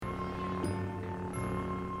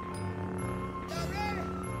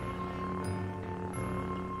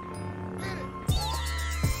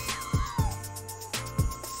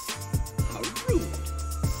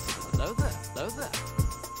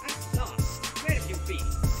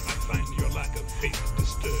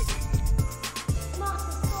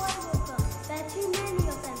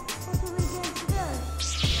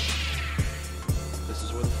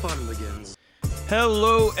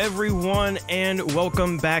Hello, everyone, and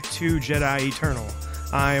welcome back to Jedi Eternal.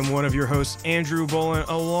 I am one of your hosts, Andrew Bolin,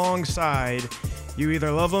 alongside you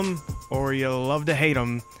either love him or you love to hate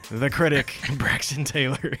him, the critic, Braxton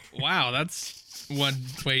Taylor. Wow, that's one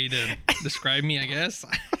way to describe me, I guess.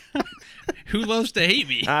 Who loves to hate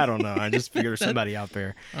me? I don't know. I just figured there's somebody out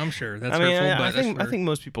there. I'm sure that's hurtful. I think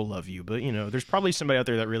most people love you, but there's probably somebody out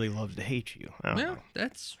there that really loves to hate you. I don't know.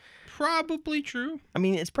 That's probably true. I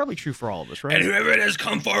mean, it's probably true for all of us, right? And whoever it is,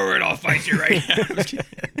 come forward. I'll fight you right now.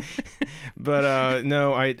 But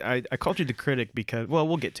no, I called you the critic because, well,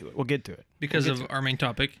 we'll get to it. Because of our main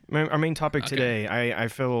topic. Our main topic today, I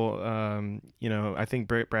feel, I think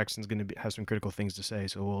Braxton's going to have some critical things to say,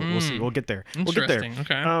 so we'll see. We'll get there. We'll get there.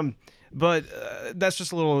 Okay. But that's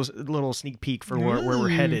just a little sneak peek for where we're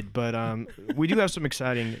headed. But we do have some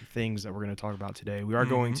exciting things that we're going to talk about today. We are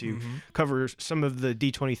going to cover some of the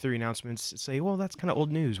D23 announcements. Say, well, that's kind of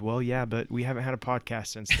old news. Well, yeah, but we haven't had a podcast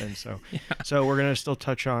since then, so so we're going to still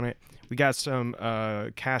touch on it. We got some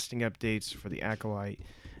casting updates for the Acolyte,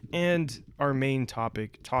 and our main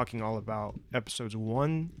topic, talking all about episodes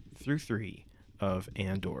 1 through 3 of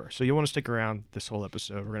Andor. So you'll want to stick around this whole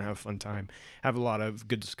episode. We're going to have a fun time, have a lot of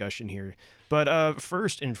good discussion here. But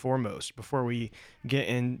first and foremost, before we get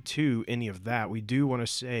into any of that, we do want to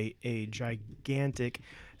say a gigantic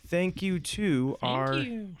thank you to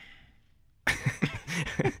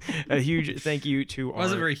a huge thank you to our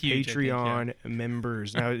Patreon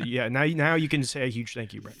members. Now you can say a huge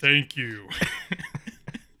thank you, Brett. Thank you.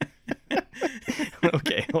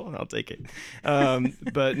 Okay, I'll take it.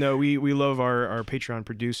 But no, we love our Patreon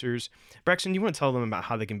producers. Braxton, do you want to tell them about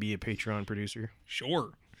how they can be a Patreon producer?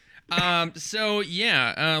 Sure. Hold on,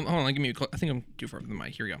 give me I think I'm too far from the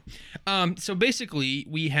mic. Here we go. So basically,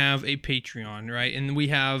 we have a Patreon, right? And we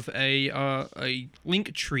have a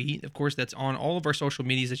link tree, of course, that's on all of our social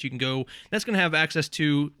medias that you can go. That's going to have access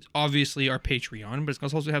to, obviously, our Patreon, but it's going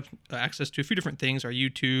to also have access to a few different things, our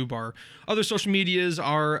YouTube, our other social medias,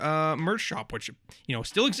 our merch shop, which,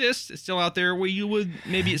 still exists. It's still out there where you would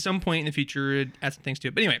maybe at some point in the future add some things to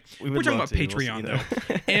it. But anyway, we're talking about Patreon,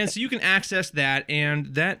 though. And so you can access that, and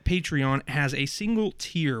that Patreon has a single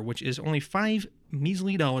tier, which is only $5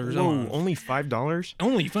 measly dollars. Whoa, only $5?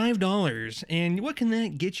 Only $5. And what can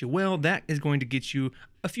that get you? Well, that is going to get you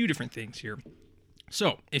a few different things here.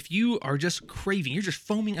 So, if you are just craving, you're just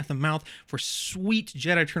foaming at the mouth for sweet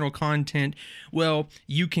Jedi Eternal content, well,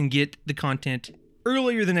 you can get the content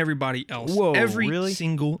earlier than everybody else. Whoa, every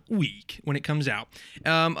single week when it comes out,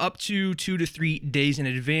 up to 2 to 3 days in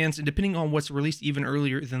advance, and depending on what's released, even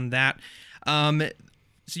earlier than that.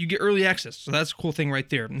 So you get early access. So that's a cool thing right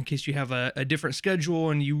there. In case you have a different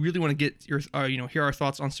schedule and you really want to get your, hear our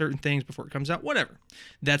thoughts on certain things before it comes out, whatever.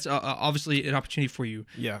 That's obviously an opportunity for you.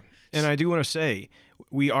 Yeah, and I do want to say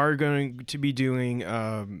we are going to be doing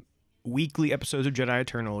weekly episodes of Jedi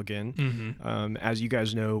Eternal again. Mm-hmm. As you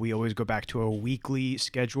guys know, we always go back to a weekly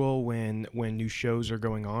schedule when new shows are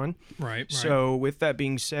going on. Right. So with that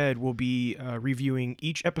being said, we'll be reviewing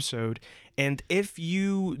each episode, and if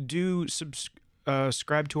you do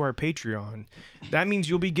subscribe to our Patreon, that means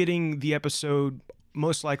you'll be getting the episode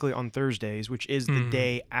most likely on Thursdays, which is the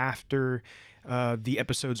day after the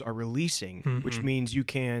episodes are releasing, which means you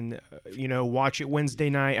can, watch it Wednesday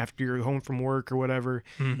night after you're home from work or whatever,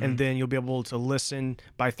 and then you'll be able to listen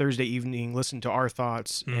by Thursday evening, listen to our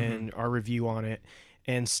thoughts and our review on it,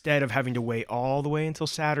 instead of having to wait all the way until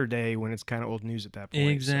Saturday when it's kind of old news at that point.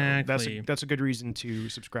 Exactly. So that's a good reason to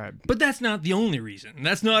subscribe. But that's not the only reason.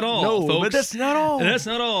 That's not all, no, folks. But that's not all. That's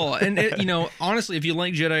not all. And, honestly, if you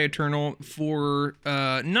like Jedi Eternal for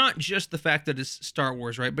not just the fact that it's Star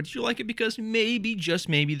Wars, right, but you like it because maybe, just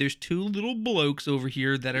maybe, there's two little blokes over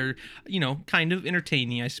here that are, kind of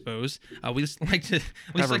entertaining, I suppose. We just like to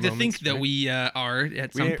think that we are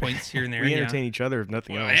at some points here and there. We entertain each other, if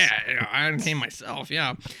nothing else. Yeah, I entertain myself.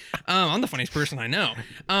 Yeah, I'm the funniest person I know.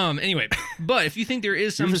 Anyway, but if you think there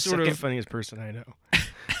is some You're the sort second of funniest person I know.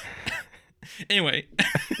 Anyway,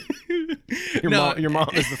 your mom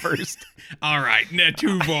is the first. All right, not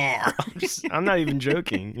too far. I'm not even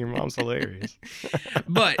joking. Your mom's hilarious.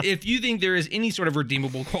 But if you think there is any sort of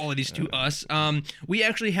redeemable qualities to us, we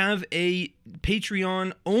actually have a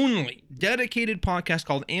Patreon-only dedicated podcast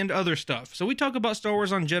called And Other Stuff. So we talk about Star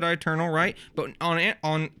Wars on Jedi Eternal, right? But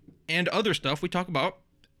on And Other Stuff, we talk about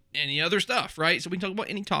any other stuff, right? So we can talk about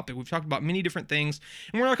any topic. We've talked about many different things,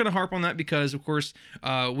 and we're not going to harp on that because, of course,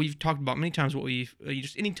 we've talked about many times what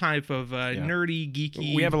just any type of nerdy,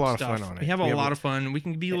 geeky. We have a lot stuff. of fun on it. We have a lot of fun. We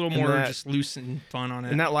can be a little more just loose and fun on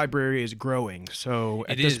it. And that library is growing. So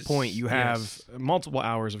at this point, you have multiple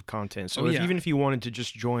hours of content. So even if you wanted to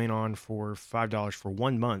just join on for $5 for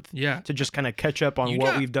 1 month, to just kind of catch up on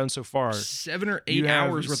what we've done so far, 7 or 8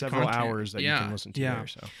 hours worth of several content. hours that you can listen to there.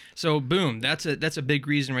 So boom, that's a big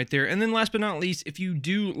reason right there. And then last but not least, if you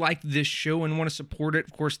do like this show and want to support it,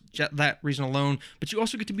 of course, that reason alone, but you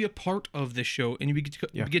also get to be a part of this show, and you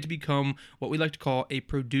get to become what we like to call a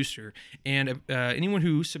producer. And anyone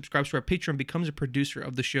who subscribes to our Patreon becomes a producer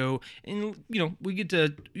of the show. And,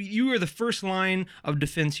 you are the first line of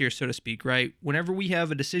defense here, so to speak, right? Whenever we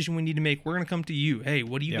have a decision we need to make, we're going to come to you. Hey,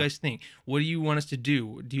 what do you guys think? What do you want us to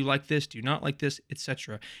do? Do you like this? Do you not like this?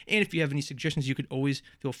 Etc. And if you have any suggestions, you could always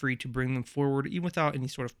feel free to bring them forward, even without any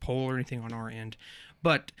sort of poll or anything on our end.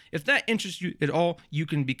 But if that interests you at all, you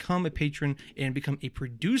can become a patron and become a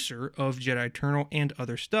producer of Jedi Eternal and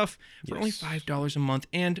other stuff for only $5 a month.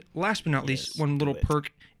 And last but not least, one little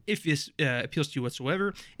perk, if this appeals to you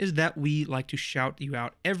whatsoever, is that we like to shout you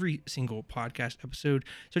out every single podcast episode.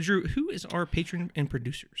 So, Drew, who is our patron and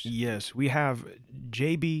producers? Yes, we have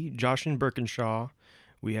JB, Josh and Birkinshaw.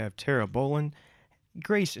 We have Tara Bolin,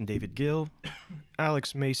 Grace and David Gill,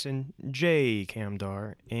 Alex Mason, Jay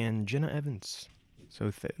Camdar, and Jenna Evans.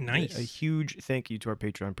 So nice. A huge thank you to our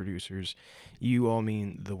Patreon producers. You all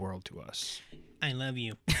mean the world to us. I love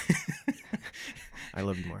you. I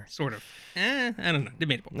love you more. Sort of. I don't know.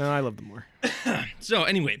 Debatable. No, I love them more. So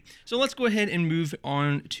anyway, let's go ahead and move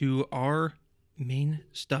on to our main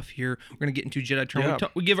stuff here. We're going to get into Jedi Eternal.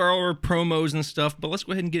 We give our promos and stuff, but let's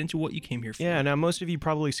go ahead and get into what you came here for. Yeah, now most of you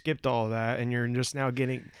probably skipped all of that, and you're just now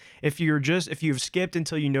getting... If you've skipped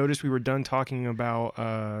until you noticed we were done talking about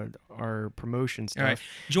our promotion stuff... All right.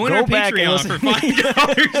 Join our Patreon for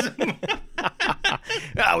 $5.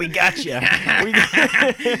 Oh, we got you.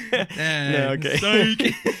 No,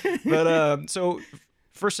 okay. But so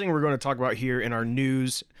first thing we're going to talk about here in our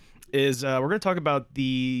news is we're going to talk about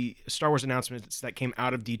the Star Wars announcements that came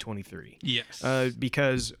out of D23. Yes.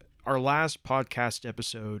 Because our last podcast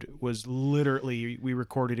episode was literally, we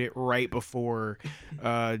recorded it right before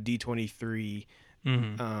D23.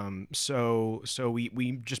 Mm-hmm. So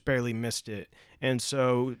we just barely missed it. And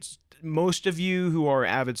so most of you who are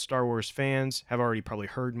avid Star Wars fans have already probably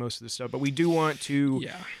heard most of this stuff, but we do want to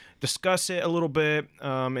discuss it a little bit,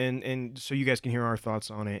 and so you guys can hear our thoughts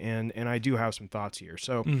on it. And I do have some thoughts here.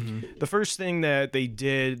 So the first thing that they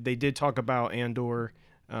did talk about Andor.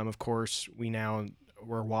 Of course,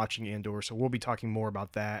 we're watching Andor, so we'll be talking more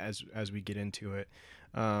about that as we get into it.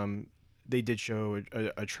 They did show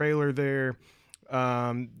a trailer there.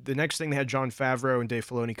 The next thing, they had Jon Favreau and Dave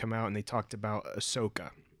Filoni come out, and they talked about Ahsoka.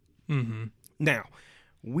 Mm-hmm. Now,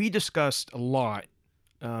 we discussed a lot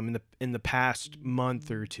in the past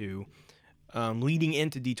month or two, leading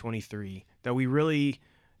into D23, that we really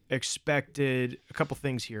expected a couple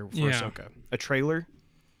things here for Ahsoka: a trailer,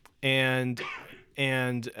 and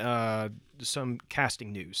some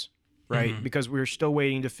casting news, right? Mm-hmm. Because we're still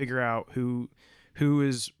waiting to figure out who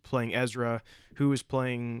is playing Ezra, who is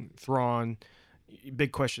playing Thrawn.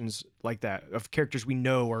 Big questions like that of characters we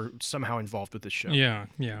know are somehow involved with this show. Yeah.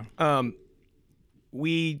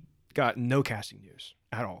 We got no casting news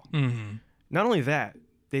at all. Mm-hmm. Not only that,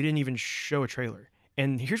 they didn't even show a trailer.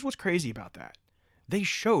 And here's what's crazy about that: they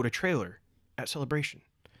showed a trailer at Celebration.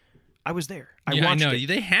 I was there. I watched it.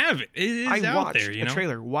 They have it. It is out there. I watched a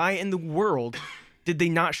trailer. Why in the world did they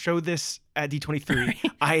not show this at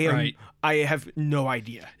D23? I have no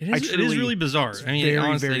idea. It is really bizarre. I mean,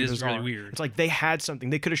 honestly, it is bizarre. really weird. It's like they had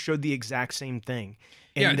something. They could have showed the exact same thing.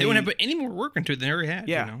 And they wouldn't have put any more work into it than they already had.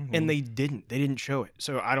 Yeah, and they didn't. They didn't show it.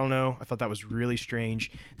 So I don't know. I thought that was really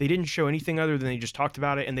strange. They didn't show anything other than they just talked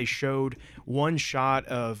about it, and they showed one shot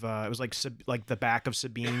of it was like the back of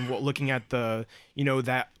Sabine looking at the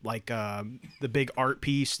the big art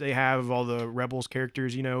piece they have of all the Rebels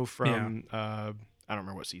characters from I don't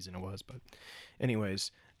remember what season it was, but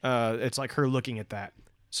anyways, it's like her looking at that.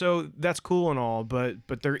 So that's cool and all, but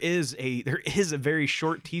there is a very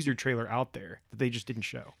short teaser trailer out there that they just didn't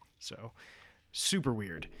show. So super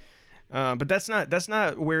weird. But that's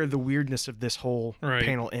not where the weirdness of this whole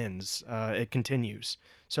panel ends. It continues.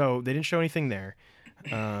 So they didn't show anything there.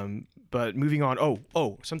 But moving on.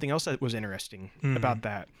 Oh, something else that was interesting about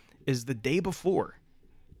that is the day before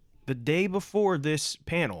this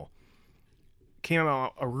panel came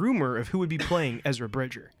out a rumor of who would be playing Ezra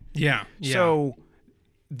Bridger. Yeah. So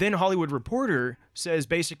then Hollywood Reporter says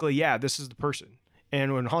basically, this is the person.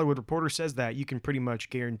 And when Hollywood Reporter says that, you can pretty much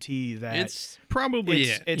guarantee that It's probably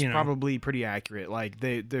it's probably pretty accurate. Like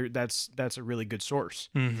that's a really good source.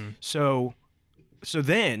 Mm-hmm. So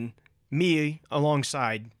then me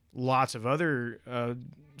alongside lots of other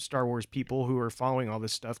Star Wars people who are following all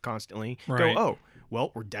this stuff constantly Right. go, oh,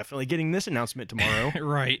 well, we're definitely getting this announcement tomorrow.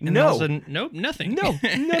 Right. And No. all of a sudden, nope, nothing. No,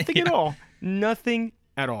 nothing at all. Nothing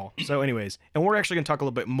at all. So anyways, and we're actually going to talk a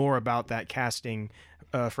little bit more about that casting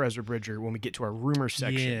for Ezra Bridger when we get to our rumors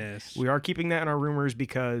section. Yes. We are keeping that in our rumors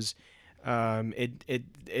because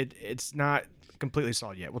it's not completely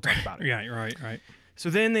solid yet. We'll talk about it. Yeah, right. So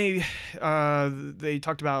then they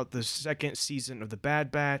talked about the second season of The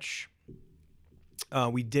Bad Batch.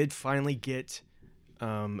 We did finally get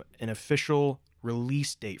an official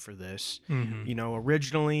release date for this. Mm-hmm. You know,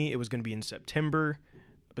 originally it was going to be in September,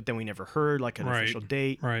 but then we never heard like an official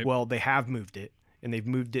date. Right. Well, they have moved it, and they've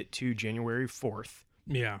moved it to January 4th.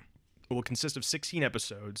 Yeah. It will consist of 16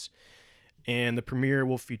 episodes, and the premiere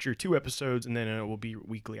will feature 2 episodes, and then it will be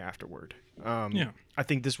weekly afterward. I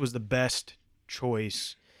think this was the best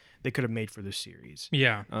choice they could have made for this series.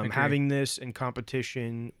 Yeah. Having this in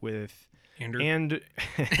competition with Cassian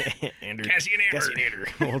Andor.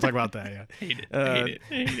 We'll talk about that. Yeah. Hate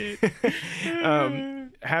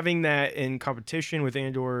it. Having that in competition with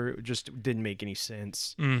Andor just didn't make any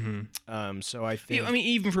sense. Mm-hmm. So I think. I mean,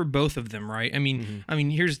 even for both of them, right? I mean,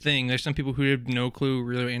 here's the thing: there's some people who have no clue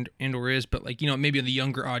really what Andor is, but like maybe the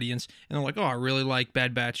younger audience, and they're like, oh, I really like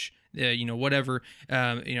Bad Batch. Whatever.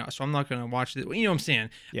 So I'm not gonna watch it. You know what I'm saying?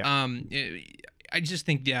 Yeah. I just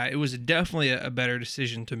think, it was definitely a better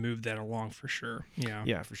decision to move that along for sure. Yeah.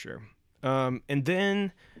 Yeah, for sure. And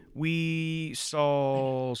then we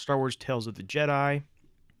saw Star Wars Tales of the Jedi.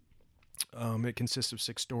 It consists of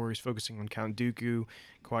 6 stories focusing on Count Dooku,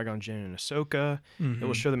 Qui-Gon Jinn, and Ahsoka. Mm-hmm. It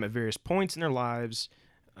will show them at various points in their lives,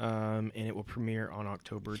 and it will premiere on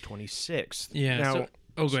October 26th. Yeah. Now,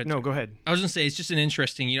 go ahead. No, go ahead. I was gonna say it's just an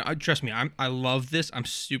interesting. Trust me, I love this. I'm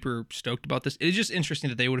super stoked about this. It's just interesting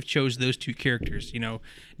that they would have chose those 2 characters,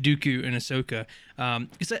 Dooku and Ahsoka.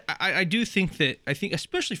 Because I do think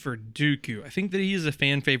especially for Dooku, I think that he is a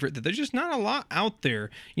fan favorite. That there's just not a lot out there.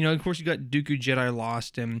 Of course you got Dooku Jedi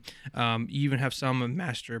Lost, and you even have some of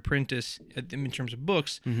Master Apprentice in terms of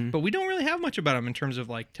books, but we don't really have much about him in terms of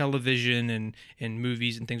like television and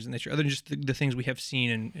movies and things of that nature, other than just the things we have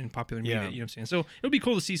seen in popular media. You know what I'm saying? So it'll be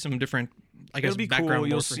cool to see some different, background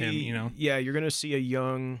lore for him. Yeah, you're gonna see a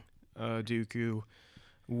young Dooku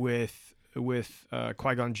with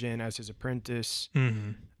Qui-Gon Jinn as his apprentice.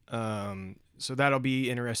 Mm-hmm. So that'll be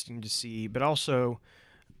interesting to see. But also,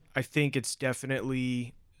 I think it's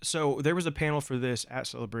definitely so. There was a panel for this at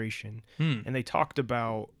Celebration, and they talked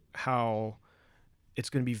about how it's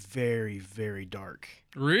going to be very, very dark.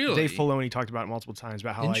 Really? Dave Filoni talked about it multiple times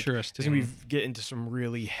about how like it's Interesting. going to be get into some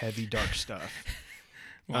really heavy, dark stuff.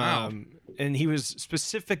 Wow. And he was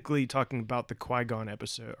specifically talking about the Qui-Gon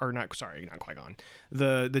episode, or not Qui-Gon,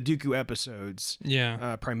 the Dooku episodes.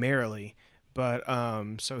 Yeah. Primarily, but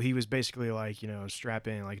so he was basically like, strap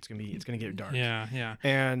in, like it's gonna get dark. Yeah.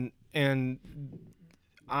 And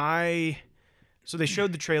so they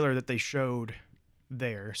showed the trailer that they showed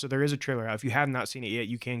there. So there is a trailer out. If you have not seen it yet,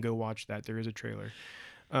 you can go watch that. There is a trailer.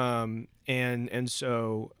 And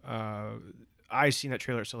so I seen that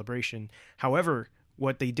trailer at Celebration. However,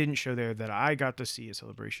 what they didn't show there that I got to see at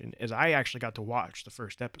Celebration is I actually got to watch the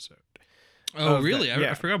first episode. Oh, really?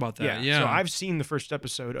 I forgot about that. Yeah. So I've seen the first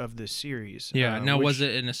episode of this series. Yeah. Now, was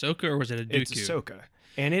it an Ahsoka or was it a Dooku? It's Ahsoka.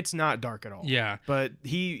 And it's not dark at all. Yeah. But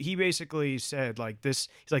he basically said like this.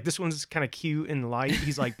 He's like, this one's kind of cute and light.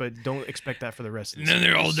 He's like, but don't expect that for the rest of the series. And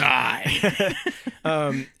then they all die.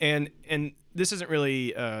 And this isn't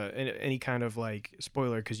really any kind of like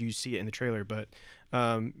spoiler because you see it in the trailer. But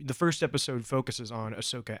the first episode focuses on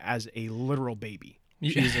Ahsoka as a literal baby.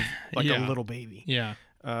 She's a little baby. Yeah.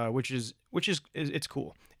 Which is it's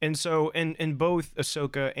cool. And so in both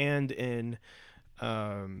Ahsoka and in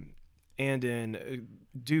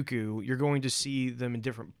Dooku, you're going to see them in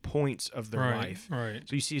different points of their life. Right.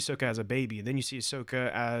 So you see Ahsoka as a baby, then you see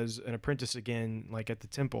Ahsoka as an apprentice again, like at the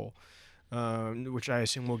temple, which I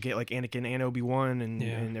assume will get like Anakin and Obi-Wan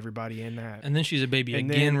and everybody in that. And then she's a baby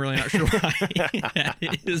and again. Really not sure why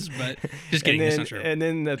that is, but just kidding. That's not true. And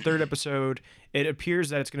then the third episode, it appears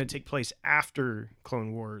that it's going to take place after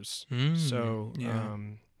Clone Wars.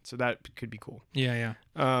 So that could be cool. Yeah.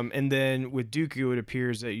 And then with Dooku, it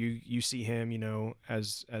appears that you see him,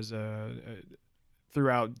 as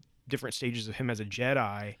throughout different stages of him as a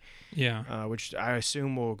Jedi. Yeah. Which I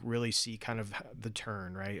assume we'll really see kind of the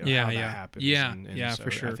turn, right? Of Yeah, how yeah. that happens. Yeah, and yeah, so for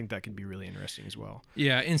sure. I think that could be really interesting as well.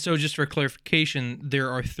 Yeah, and so just for clarification, there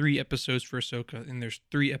are 3 episodes for Ahsoka, and there's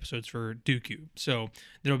 3 episodes for Dooku. So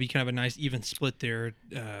there'll be kind of a nice even split there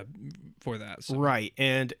for that. So. Right,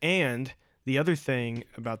 and the other thing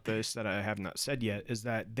about this that I have not said yet is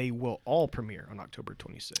that they will all premiere on October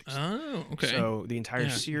 26th. Oh, okay. So the entire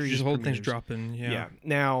series, just whole thing's premieres. dropping. Yeah.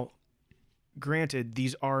 Now, granted,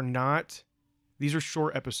 these are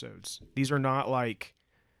short episodes. These are not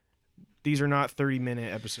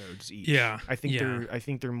 30-minute episodes each. Yeah. I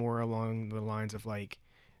think they're more along the lines of like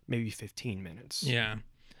maybe 15 minutes. Yeah.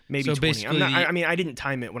 Maybe So 20. basically, I mean, I didn't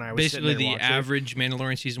time it when I was basically sitting there the watching. average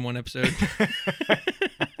Mandalorian season 1 episode.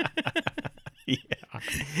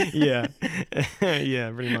 Yeah, yeah,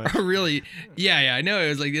 pretty much. Really? Yeah. I know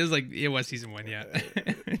it was season 1. Yeah.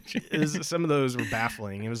 Some of those were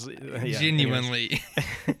baffling. It was Genuinely.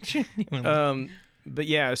 Genuinely. But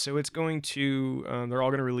yeah, so it's going to they're all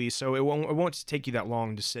going to release, so it won't take you that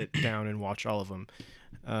long to sit down and watch all of them.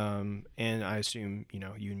 And I assume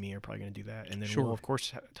you and me are probably going to do that, and then we'll of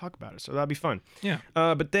course talk about it. So that'll be fun. Yeah.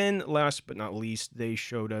 But then last but not least, they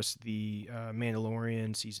showed us the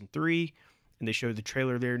Mandalorian season 3, and they showed the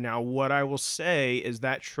trailer there. Now, what I will say is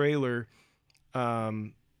that trailer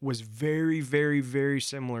was very, very, very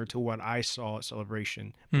similar to what I saw at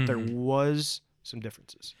Celebration, but there was some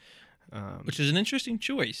differences. Which is an interesting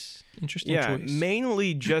choice. Yeah,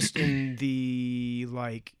 mainly just in the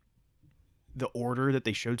the order that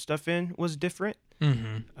they showed stuff in was different.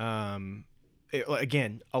 Mm-hmm.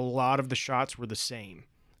 Again, a lot of the shots were the same.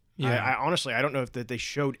 Yeah. I honestly, I don't know that they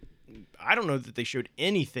showed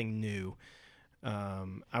anything new.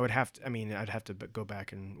 I'd have to go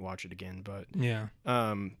back and watch it again, but yeah.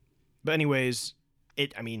 But anyways,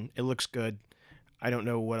 it looks good. I don't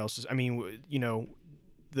know what else is.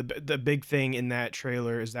 The big thing in that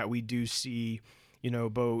trailer is that we do see,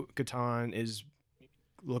 Bo-Katan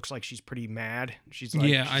looks like she's pretty mad. She's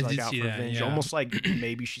like, I did out see for that. revenge. Yeah. Almost like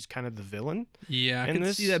maybe she's kind of the villain. Yeah, I And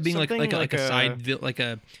could see that being like a side like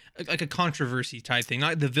a controversy type thing.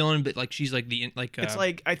 Not the villain, but like she's like the It's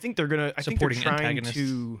like I think they're supporting trying antagonist.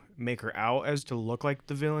 to make her out as to look like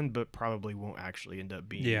the villain, but probably won't actually end up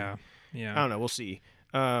being. Yeah. I don't know. We'll see.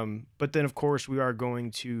 But then of course we are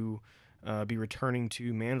going to be returning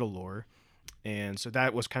to Mandalore, and so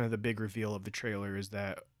that was kind of the big reveal of the trailer, is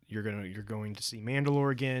that you're going to see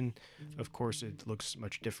Mandalore again. Of course, it looks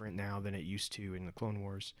much different now than it used to in the Clone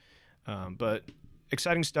Wars, but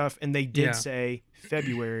exciting stuff. And they did say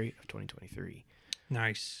February of 2023.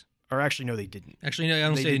 Nice. Or actually, no, they didn't. Actually, no, I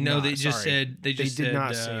don't They say did no. not. They just Sorry. said they did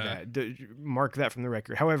not say that. Mark that from the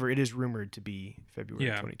record. However, it is rumored to be February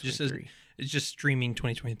 2023. It's just streaming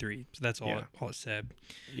 2023. So that's all. Yeah. All it said.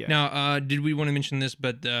 Yeah. Now, did we want to mention this?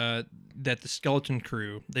 But that the Skeleton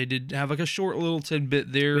Crew, they did have like a short little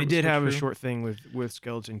tidbit there. They did have a short thing with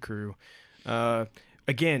Skeleton Crew.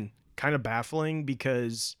 Again, kind of baffling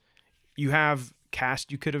because you have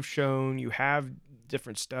cast you could have shown, you have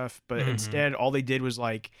different stuff, but instead all they did was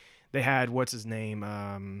they had what's his name?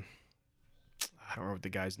 I don't remember what the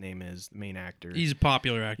guy's name is, the main actor. He's a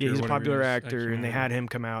popular actor. Yeah, he's a whatever popular it is. actor, and they had him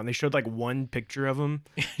come out, and they showed one picture of him.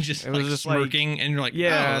 just It was like just smirking, and you're like,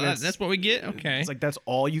 yeah, oh, that's what we get? Okay. It's that's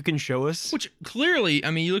all you can show us? Which clearly,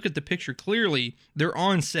 you look at the picture, clearly they're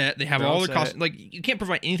on set. They have They're all on their set. costumes. You can't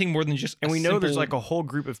provide anything more than just And a we know there's simple- a whole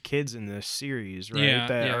group of kids in this series, right? Yeah,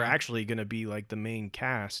 that yeah. are actually going to be the main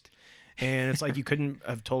cast. And it's you couldn't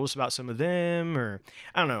have told us about some of them, or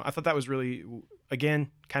I don't know. I thought that was really,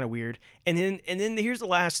 again, kind of weird. And then here's the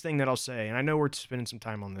last thing that I'll say. And I know we're spending some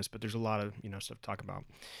time on this, but there's a lot of stuff to talk about.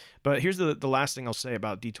 But here's the last thing I'll say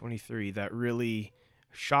about D23 that really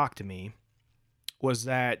shocked me was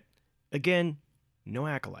that, again, no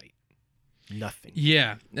Acolyte. Nothing.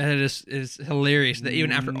 Yeah, that is hilarious. That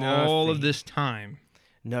even after all of Nothing. this time,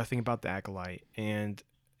 Nothing about the Acolyte, and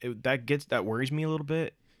that worries me a little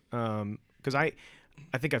bit, because I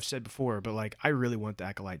think I've said before, but I really want the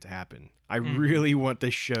Acolyte to happen. I really want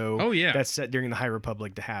this show Oh, yeah. that's set during the High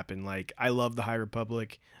Republic to happen. I love the High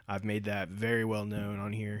Republic. I've made that very well known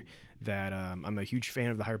on here that I'm a huge fan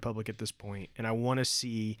of the High Republic at this point, and I want to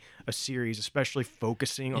see a series especially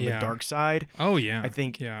focusing on the dark side. oh yeah, I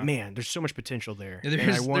think, yeah. man, there's so much potential there. Yeah,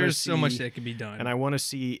 And I wanna there's so much see- that could be done. and I want to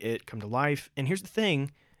see it come to life. And here's the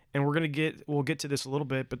thing, and we'll get to this a little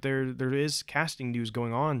bit, but there is casting news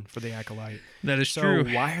going on for the Acolyte. that is So true.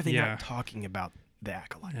 why are they Yeah. not talking about the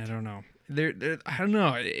Acolyte? I don't know. I don't know.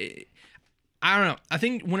 I don't know. I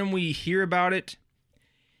think when we hear about it,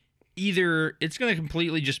 either it's going to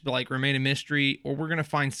completely just like remain a mystery, or we're going to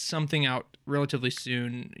find something out relatively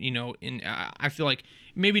soon. I feel like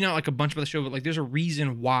maybe not like a bunch about the show, but like there's a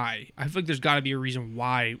reason why. I feel like there's got to be a reason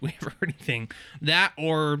why we never heard anything. That,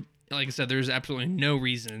 or like I said, there's absolutely no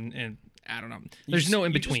reason, and I don't know. There's no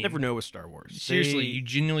in between. You just never know with Star Wars. Seriously, you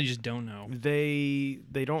genuinely just don't know. They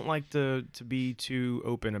don't like to be too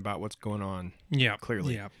open about what's going on. Yeah,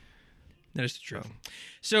 clearly. Yeah. That is the truth.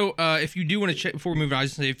 So if you do want to check, before we move on, I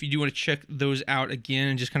was going to say, if you do want to check those out again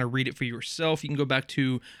and just kind of read it for yourself, you can go back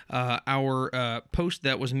to our post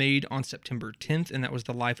that was made on September 10th, and that was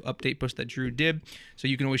the live update post that Drew did. So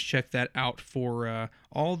you can always check that out for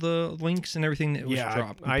all the links and everything that was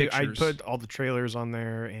dropped. I put all the trailers on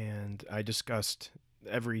there, and I discussed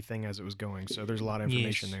everything as it was going. So there's a lot of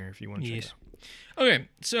information there if you want to check it out. Okay,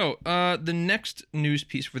 so the next news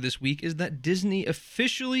piece for this week is that Disney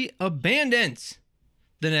officially abandons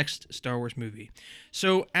the next Star Wars movie.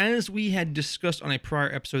 So as we had discussed on a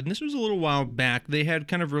prior episode, and this was a little while back, they had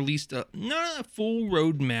kind of released not a full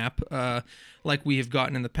roadmap like we have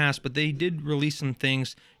gotten in the past, but they did release some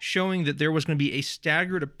things showing that there was going to be a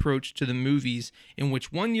staggered approach to the movies, in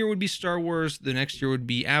which one year would be Star Wars, the next year would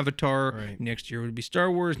be Avatar, right. Next year would be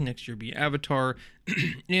Star Wars, next year would be Avatar.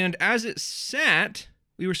 And as it sat,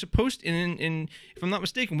 we were supposed, in if I'm not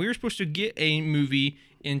mistaken, we were supposed to get a movie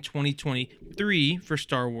in 2023 for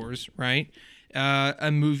Star Wars, right?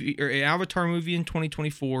 A movie, or an Avatar movie in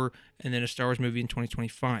 2024, and then a Star Wars movie in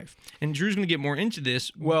 2025. And Drew's going to get more into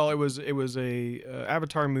this. Well, it was a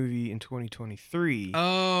Avatar movie in 2023.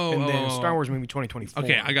 Oh, and then Star Wars movie 2024.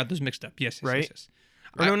 Okay, I got those mixed up. Yes, right? Yes.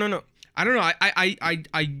 No. I don't know.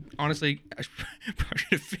 I honestly I probably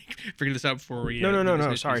should have figured this out before we. No.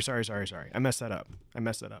 Sorry. I messed that up.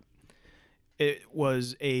 It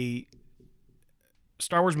was a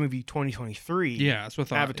Star Wars movie 2023. Yeah, that's what I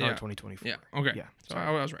thought. Avatar 2024. Yeah. Okay. Yeah. So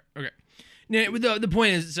I was right. Okay. Now, the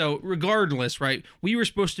point is, so regardless, right? We were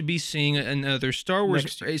supposed to be seeing another Star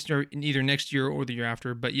Wars either next year or the year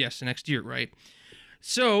after, but yes, next year, right?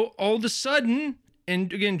 So all of a sudden,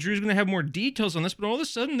 and again, Drew's going to have more details on this, but all of a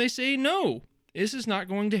sudden they say no. This is not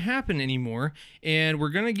going to happen anymore, and we're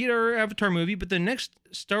going to get our Avatar movie, but the next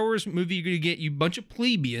Star Wars movie you're going to get, you bunch of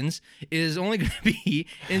plebeians, is only going to be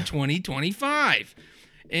in 2025.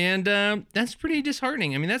 And that's pretty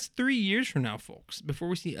disheartening. I mean, that's 3 years from now, folks, before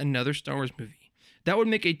we see another Star Wars movie. That would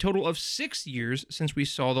make a total of 6 years since we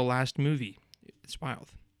saw the last movie. It's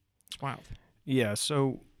wild. It's wild. Yeah,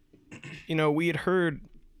 so, we had heard...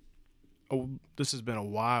 Oh, this has been a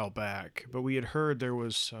while back, but we had heard there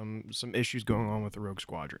was some issues going on with the Rogue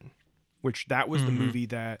Squadron, which that was the movie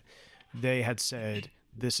that they had said,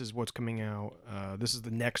 this is what's coming out. This is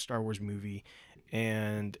the next Star Wars movie.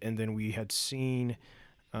 And then we had seen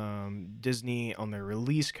Disney on their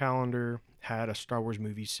release calendar had a Star Wars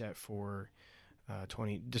movie set for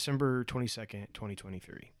December 22nd,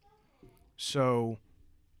 2023. So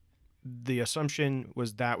the assumption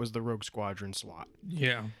was that was the Rogue Squadron slot.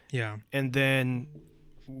 Yeah. And then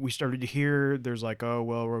we started to hear there's like, oh,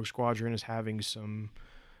 well, Rogue Squadron is having some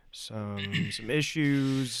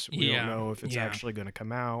issues. We don't know if it's actually going to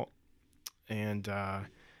come out. And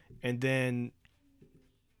then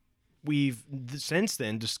we've since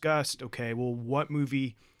then discussed, okay, well, what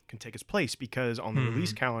movie can take its place? Because on the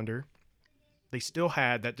release calendar, they still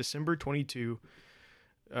had that December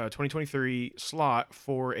 2023 slot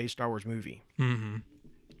for a Star Wars movie.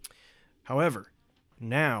 However,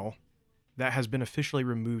 now that has been officially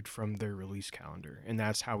removed from their release calendar, and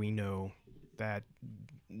that's how we know that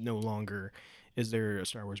no longer is there a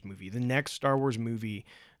Star Wars movie. The next Star Wars movie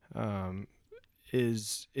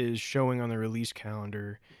is showing on the release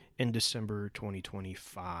calendar in December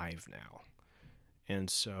 2025 now. And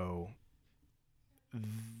so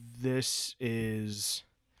this is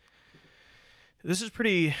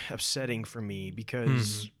pretty upsetting for me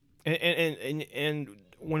because and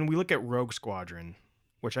when we look at Rogue Squadron,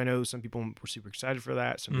 which I know some people were super excited for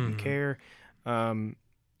that, some didn't care.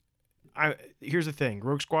 Here's the thing: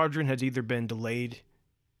 Rogue Squadron has either been delayed.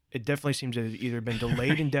 It definitely seems to have either been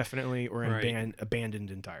delayed indefinitely or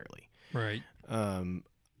abandoned entirely. Right.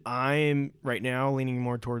 I'm right now leaning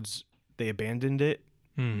more towards they abandoned it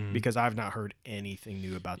because I've not heard anything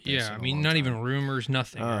new about this. Yeah, I mean, not even rumors,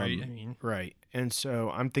 nothing, right? I mean, right. And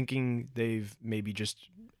so I'm thinking they've maybe just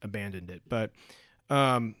abandoned it. But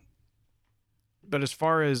as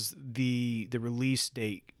far as the release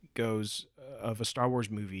date goes of a Star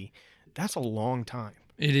Wars movie, that's a long time.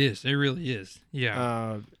 It is. It really is.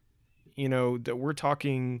 Yeah. That we're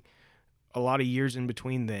talking a lot of years in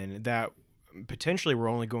between then that potentially we're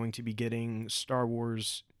only going to be getting Star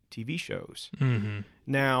Wars TV shows.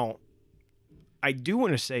 Now, I do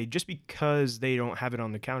want to say, just because they don't have it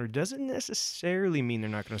on the counter doesn't necessarily mean they're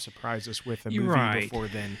not going to surprise us with a movie before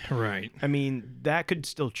then. Right. I mean, that could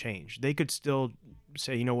still change. They could still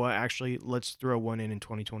say, you know what, actually, let's throw one in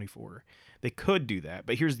 2024. They could do that.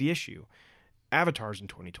 But here's the issue. Avatar's in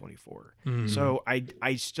 2024. So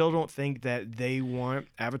I still don't think that they want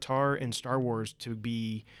Avatar and Star Wars to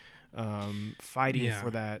be fighting for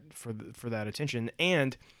that attention.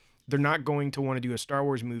 And they're not going to want to do a Star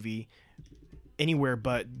Wars movie anywhere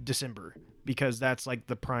but December, because that's like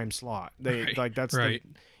the prime slot. Only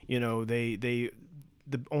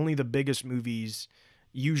the biggest movies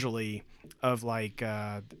usually of like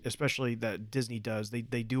especially that Disney does, they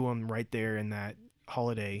do them right there in that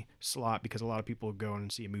holiday slot, because a lot of people go and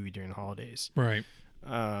see a movie during the holidays. Right.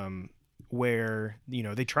 Where,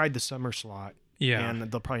 they tried the summer slot. Yeah. And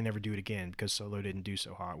they'll probably never do it again, because Solo didn't do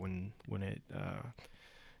so hot when it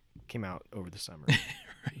came out over the summer.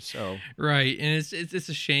 Right. So right, and it's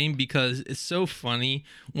a shame, because it's so funny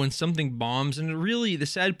when something bombs, and really the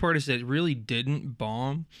sad part is that it really didn't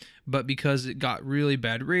bomb, but because it got really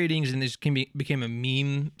bad ratings and this became a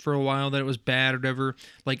meme for a while that it was bad or whatever.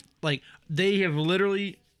 Like they have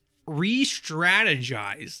literally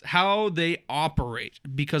re-strategized how they operate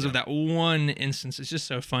because of that one instance. It's just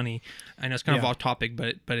so funny. I know it's kind of off topic,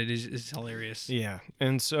 but it's hilarious. Yeah,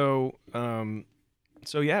 and so.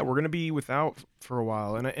 So yeah, we're gonna be without for a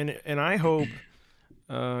while, and I hope,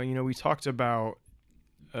 we talked about,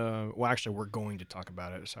 well, actually, we're going to talk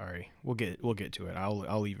about it. Sorry, we'll get to it.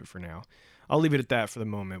 I'll leave it for now. I'll leave it at that for the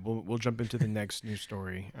moment. We'll jump into the next news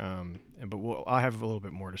story. But I'll have a little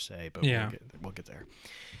bit more to say. But we'll get there.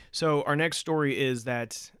 So our next story is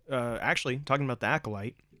that actually talking about the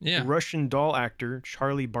Acolyte. Yeah. Russian doll actor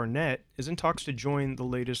Charlie Barnett is in talks to join the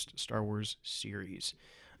latest Star Wars series.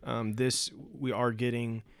 This we are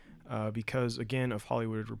getting because, again, of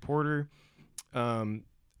Hollywood Reporter. So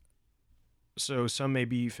some may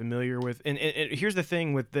be familiar with. And here's the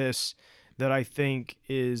thing with this that I think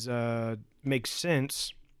is makes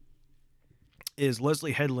sense is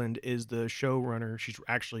Leslie Headland is the showrunner. She's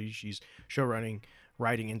showrunning,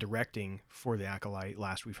 writing, and directing for The Acolyte,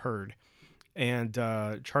 last we've heard. And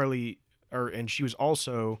and she was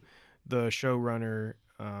also the showrunner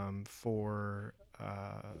for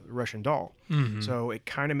Russian Doll. Mm-hmm. So it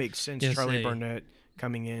kind of makes sense. Yes, Charlie Barnett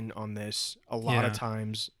coming in on this. A lot of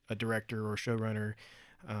times a director or showrunner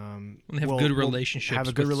they have good relationships. Have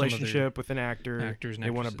a good relationship with an actor. Actors and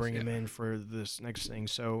they want to bring him in for this next thing.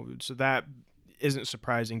 So that isn't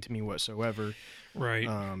surprising to me whatsoever. Right.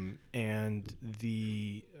 And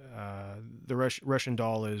the Russian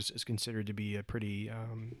Doll is considered to be a pretty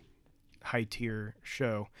high tier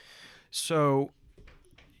show. So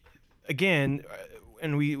again,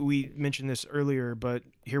 and we mentioned this earlier, but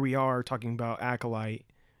here we are talking about Acolyte,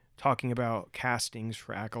 talking about castings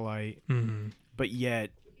for Acolyte, but yet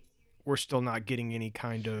we're still not getting any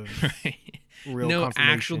kind of real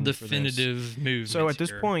confirmation actual definitive movement. So at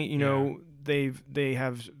this point, they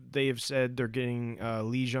have said they're getting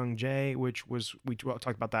Lee Jung-jae, which was we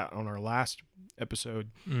talked about that on our last episode,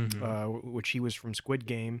 which he was from Squid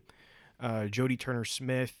Game, Jodie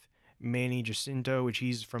Turner-Smith, Manny Jacinto, which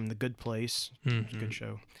he's from The Good Place, which is a good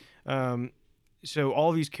show. So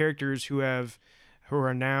all these characters who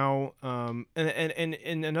are now,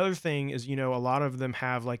 and another thing is, a lot of them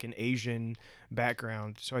have like an Asian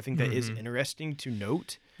background. So I think that is interesting to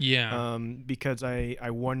note. Yeah. Because I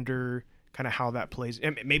wonder kind of how that plays.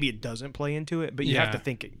 And maybe it doesn't play into it, but you have to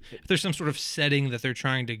think if there's some sort of setting that they're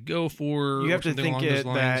trying to go for. You have to think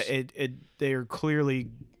that they are clearly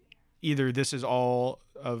either this is all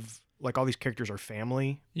of. Like all these characters are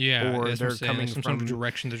family, or they're coming from some sort of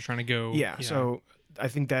direction they're trying to go. Yeah, so I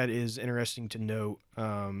think that is interesting to note,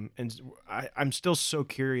 and I'm still so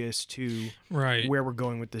curious to where we're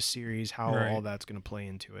going with this series, how all that's going to play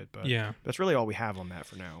into it. But that's really all we have on that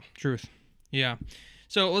for now. Truth, yeah.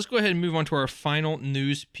 So let's go ahead and move on to our final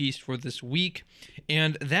news piece for this week,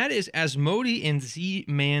 and that is Asmodee and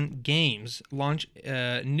Z-Man Games launch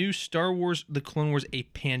new Star Wars: The Clone Wars, a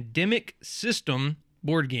Pandemic System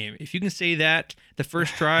board game. If you can say that the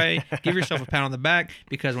first try, give yourself a pat on the back,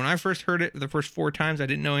 because when I first heard it the first 4 times, I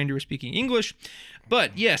didn't know Andrew was speaking English.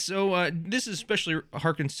 But yes, so this especially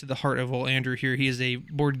harkens to the heart of old Andrew here. He is a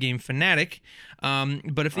board game fanatic.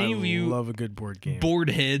 But if any of you love a good board game, board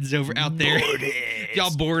heads out there,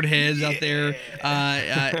 y'all board heads out there,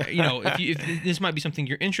 if this might be something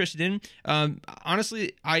you're interested in.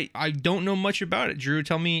 Honestly, I don't know much about it. Drew,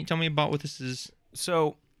 tell me about what this is.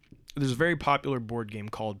 So there's a very popular board game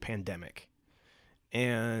called Pandemic,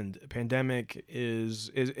 and Pandemic is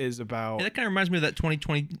about. Yeah, that kind of reminds me of that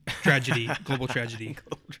 2020 tragedy, global tragedy.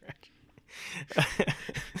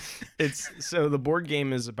 It's so the board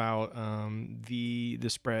game is about the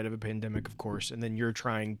spread of a pandemic, of course, and then you're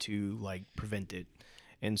trying to like prevent it.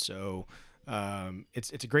 And so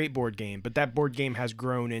it's a great board game, but that board game has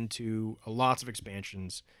grown into lots of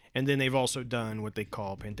expansions. And then they've also done what they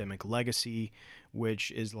call Pandemic Legacy,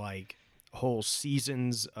 which is like whole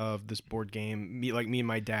seasons of this board game. Me and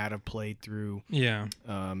my dad have played through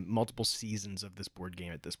multiple seasons of this board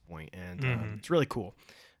game at this point, and it's really cool.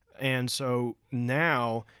 And so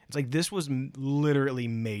now it's like this was literally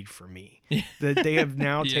made for me. That they have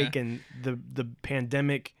now taken the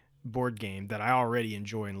Pandemic board game that I already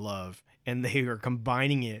enjoy and love, and they are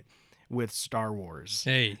combining it with Star Wars.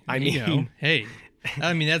 Hey,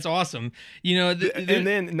 I mean, that's awesome. And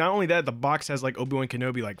then not only that, the box has like Obi-Wan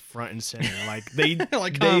Kenobi like front and center. Like they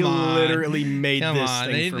like, they literally made this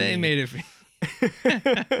thing for me. They made it.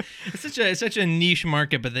 It's such a niche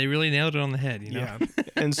market, but they really nailed it on the head. Yeah.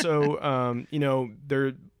 And so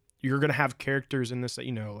you're gonna have characters in this that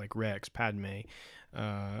like Rex, Padme,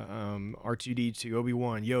 R2D2,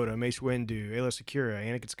 Obi-Wan, Yoda, Mace Windu, Aayla Secura,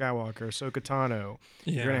 Anakin Skywalker, Ahsoka Tano.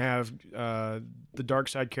 You're gonna have the dark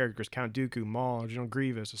side characters: Count Dooku, Maul, General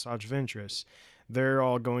Grievous, Asajj Ventress. They're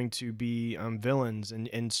all going to be villains,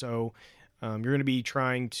 and so you're gonna be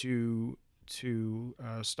trying to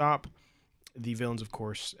stop the villains, of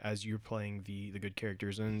course, as you're playing the good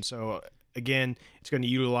characters. And so again, it's going to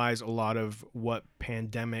utilize a lot of what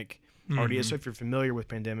Pandemic already is. So if you're familiar with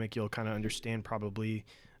Pandemic, you'll kind of understand probably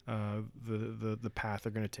the path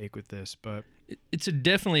they're going to take with this. But it's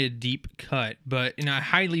definitely a deep cut, and I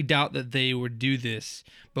highly doubt that they would do this.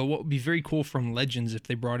 But what would be very cool from Legends if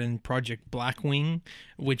they brought in Project Blackwing,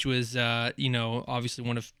 which was obviously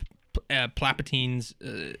one of Palpatine's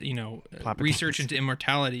research into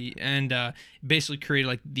immortality, and basically created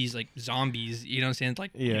like these like zombies,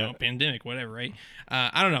 like pandemic, whatever, right?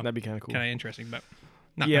 I don't know, that'd be kind of cool, kind of interesting, but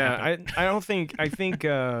not I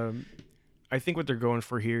think what they're going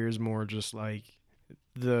for here is more just like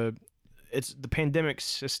it's the pandemic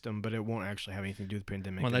system, but it won't actually have anything to do with the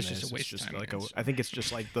pandemic. Well, that's just a waste of time. Like I think it's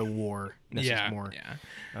just like the war.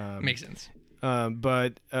 Makes sense.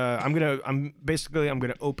 But I'm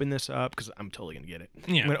gonna open this up because I'm totally gonna get it.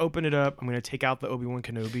 Yeah. I'm gonna open it up. I'm gonna take out the Obi-Wan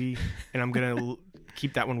Kenobi, and I'm gonna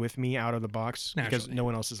keep that one with me out of the box because no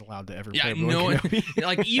one else is allowed to ever play Obi-Wan Kenobi.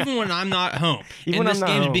 Like even when I'm not home, and this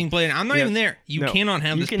game is being played, I'm not even there. You cannot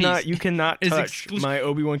have this piece. You cannot touch my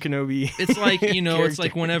Obi-Wan Kenobi. It's like it's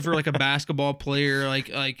like whenever like a basketball player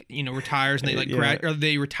retires and they or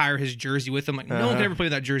they retire his jersey with him. Like no one can ever play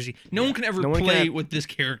with that jersey. No one can ever play with this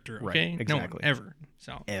character. Okay, right, exactly. No one, ever.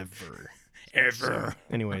 So ever. So,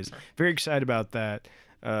 anyways, very excited about that.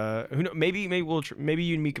 Who knows? Maybe maybe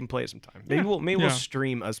you and me can play it sometime. Maybe we'll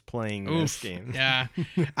stream us playing this game. Yeah,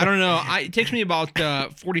 I don't know. It takes me about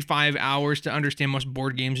 45 hours to understand most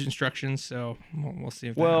board games instructions, so we'll see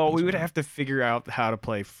if. Well, we would have to figure out how to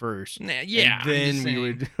play first. Yeah, and then we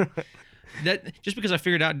would. That just because I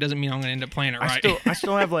figured it out doesn't mean I'm gonna end up playing it right. I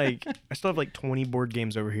still have like 20 board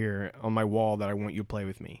games over here on my wall that I want you to play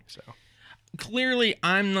with me. So. Clearly,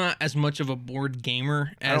 I'm not as much of a board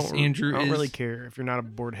gamer as Andrew is. I don't really care if you're not a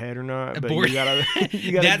board head or not. But you gotta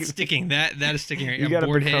that's sticking. That is sticking. Right? You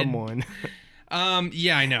gotta become one.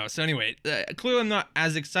 Yeah, I know. So anyway, clearly I'm not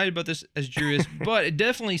as excited about this as Drew is, but it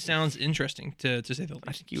definitely sounds interesting to say the least.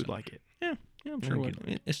 I think you would like it. Yeah, I'm sure it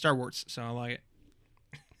would. It's Star Wars, so I like it.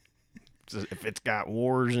 If it's got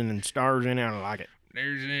wars and stars in it, I like it.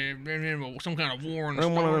 There's some kind of war in the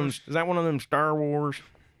stars. Is that one of them Star Wars?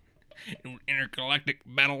 Intergalactic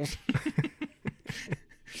battles.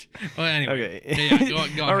 Well, anyway. Okay. Go All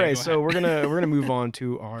ahead, right, so we're gonna move on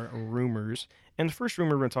to our rumors, and the first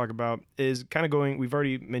rumor we're gonna talk about is kind of going. We've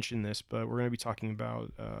already mentioned this, but we're gonna be talking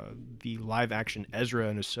about the live action Ezra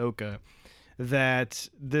and Ahsoka. That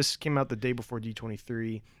this came out the day before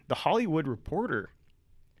D23. The Hollywood Reporter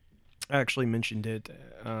actually mentioned it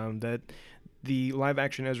that the live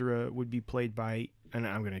action Ezra would be played by, and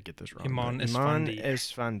I'm gonna get this wrong, Iman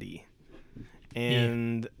Esfandi.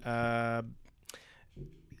 And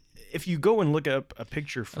if you go and look up a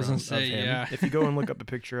picture of him, if you go and look up a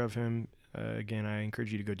picture of him, again, I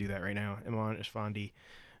encourage you to go do that right now. Iman Esfandi.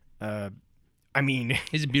 I mean,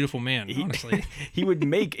 he's a beautiful man. Honestly, he would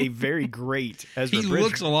make a very great Ezra. He Bridger.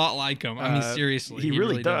 looks a lot like him. I mean, seriously, he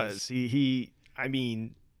really does. He. I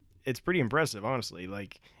mean, it's pretty impressive, honestly.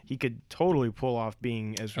 Like he could totally pull off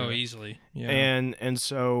being Ezra. Oh, easily. Yeah. And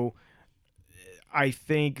so, I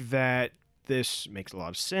think that this makes a lot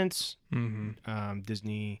of sense. Mm-hmm.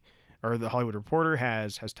 Disney or the Hollywood Reporter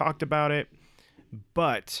has talked about it,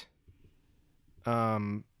 but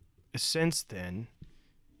since then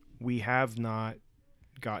we have not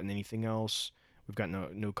gotten anything else. We've got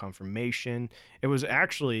no confirmation. It was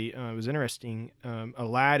actually it was interesting.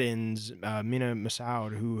 Aladdin's Mina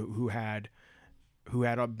Massoud, who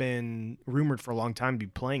had been rumored for a long time to be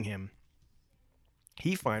playing him.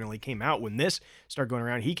 He finally came out when this started going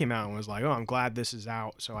around. He came out and was like, "Oh, I'm glad this is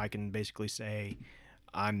out, so I can basically say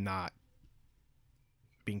I'm not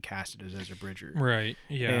being casted as Ezra Bridger." Right.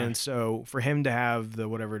 Yeah. And so for him to have the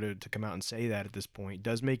whatever to come out and say that at this point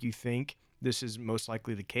does make you think this is most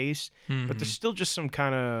likely the case. But there's still just some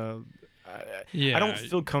kind of I don't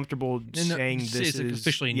feel comfortable saying this is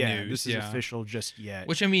officially news. This is official just yet.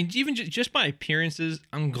 Which, I mean, even just by appearances,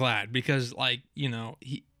 I'm glad, because, like, you know,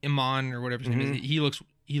 Iman or whatever his name is,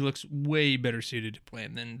 he looks way better suited to play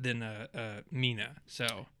him than Mina.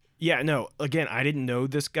 So. Yeah, no, again, I didn't know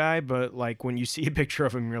this guy, but, like, when you see a picture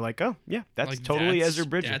of him, you're like, oh, yeah, that's like, totally Ezra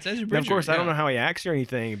Bridger. That's Ezra Bridger. And of course, I don't know how he acts or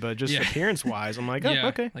anything, but just appearance-wise, I'm like, oh,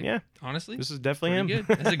 okay, like, honestly, this is definitely him. Good.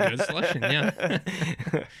 That's a good selection, yeah.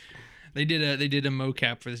 They did a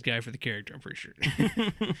mocap for this guy for the character, I'm pretty sure.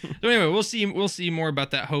 So anyway, we'll see more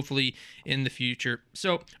about that hopefully in the future.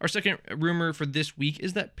 So our second rumor for this week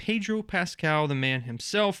is that Pedro Pascal, the man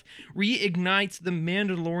himself, reignites the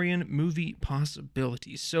Mandalorian movie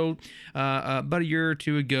possibilities. So about a year or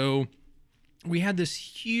two ago, we had this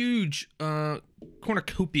huge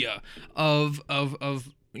cornucopia of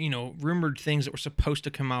rumored things that were supposed to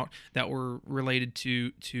come out that were related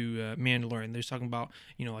to Mandalorian. They're talking about,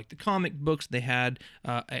 like the comic books. They had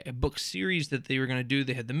a book series that they were going to do.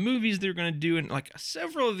 They had the movies they were going to do, and like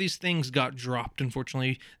several of these things got dropped,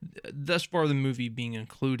 unfortunately, thus far the movie being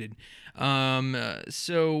included.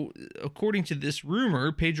 So according to this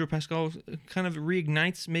rumor, Pedro Pascal kind of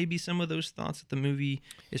reignites maybe some of those thoughts that the movie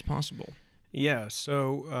is possible. Yeah,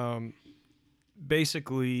 so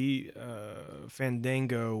basically,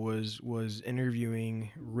 Fandango was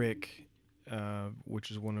interviewing Rick,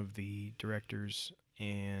 which is one of the directors,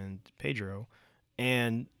 and Pedro,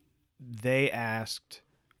 and they asked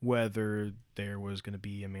whether there was going to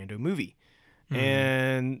be a Mando movie.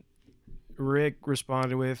 And Rick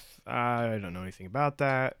responded with, I don't know anything about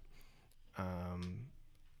that.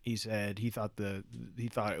 He said he thought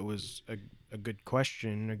it was a good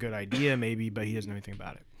question, a good idea maybe, but he doesn't know anything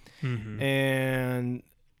about it. And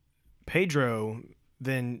Pedro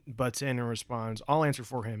then butts in and responds, I'll answer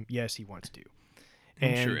for him. Yes, he wants to.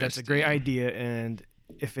 And that's a great idea. And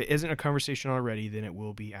if it isn't a conversation already, then it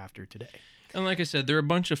will be after today. And like I said, they're a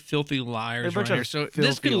bunch of filthy liars right here. So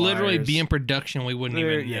this could literally be in production. We wouldn't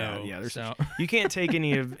even know. Yeah. So. You can't take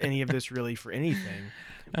any of this really for anything.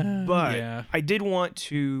 But I did want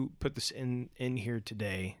to put this in here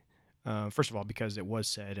today. First of all, because it was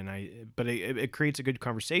said, but it creates a good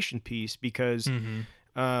conversation piece because,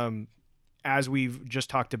 as we've just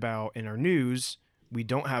talked about in our news, we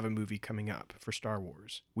don't have a movie coming up for Star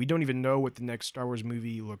Wars. We don't even know what the next Star Wars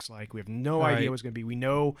movie looks like. We have no idea what it's going to be. We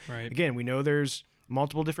know, again, there's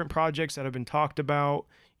multiple different projects that have been talked about,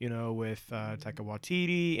 with Taika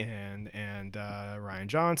Waititi and Rian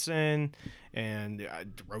Johnson and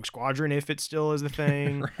Rogue Squadron, if it still is the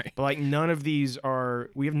thing. But like none of these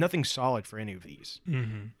we have nothing solid for any of these.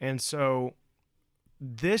 And so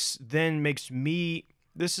this then makes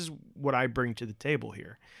this is what I bring to the table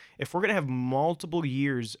here. If we're going to have multiple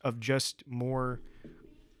years of just more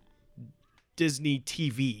Disney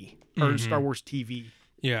TV or Star Wars TV.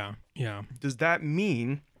 Yeah. Does that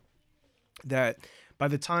mean that by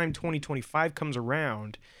the time 2025 comes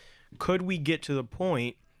around, could we get to the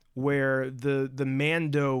point where the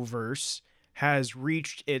Mandoverse has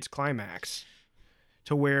reached its climax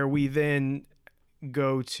to where we then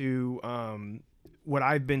go to what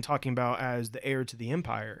I've been talking about as the heir to the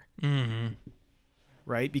empire?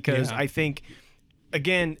 Right? Because I think,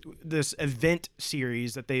 again, this event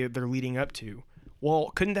series that they're leading up to,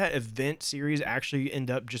 well, couldn't that event series actually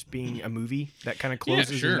end up just being a movie that kind of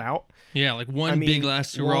closes it out? Yeah, like big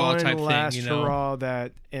last hurrah type thing, hurrah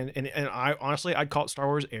that, and I honestly, I'd call it Star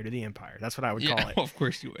Wars Heir to the Empire. That's what I would call it. Well, of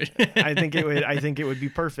course you would. I think it would be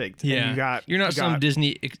perfect. Yeah, and you're not some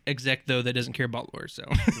Disney exec though that doesn't care about lore, so.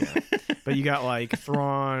 But you got like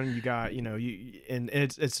Thrawn, you got and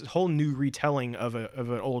it's a whole new retelling of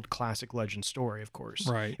an old classic legend story, of course.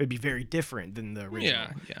 Right. It'd be very different than the original.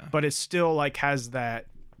 Yeah. But it still like has that,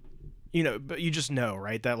 but you just know,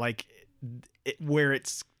 right? That like where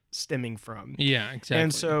it's stemming from. Yeah, exactly.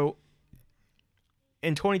 And so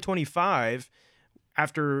in 2025,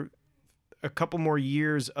 after a couple more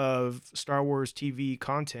years of Star Wars TV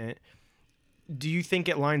content, do you think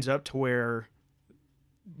it lines up to where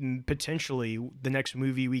potentially the next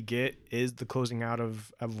movie we get is the closing out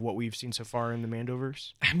of what we've seen so far in the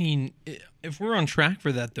Mandoverse. I mean, if we're on track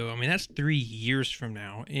for that, though, I mean, that's 3 years from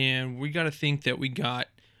now. And we got to think that we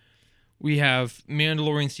have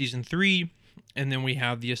Mandalorian Season 3, and then we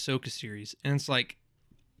have the Ahsoka series. And it's like,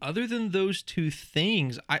 other than those 2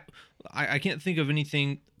 things, I can't think of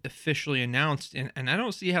anything officially announced. And I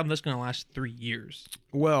don't see how that's going to last 3 years.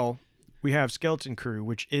 Well, we have Skeleton Crew,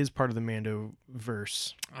 which is part of the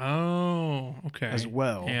Mandoverse. Oh, okay. As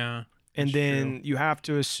well. Yeah. And then you have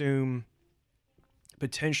to assume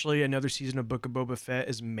potentially another season of Book of Boba Fett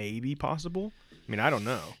is maybe possible. I mean, I don't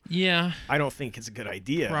know. Yeah. I don't think it's a good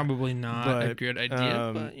idea. Probably not a good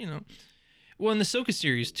idea, but, you know. Well, in the Ahsoka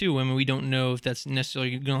series, too, I mean, we don't know if that's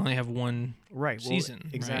necessarily going to only have one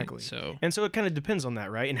season. Exactly. Right? And so it kind of depends on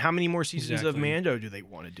that, right? And how many more seasons of Mando do they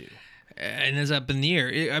want to do? And it's up in the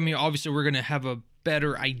air. I mean, obviously, we're going to have a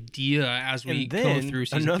better idea as we go through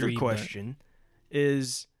season 3. Another question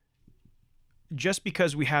is, just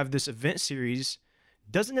because we have this event series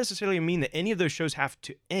doesn't necessarily mean that any of those shows have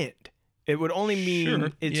to end. It would only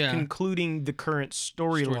mean it's concluding the current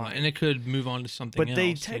storyline. And it could move on to something else. But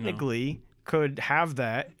they technically could have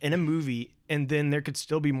that in a movie, and then there could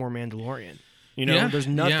still be more Mandalorian. You know, there's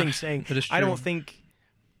nothing saying... I don't think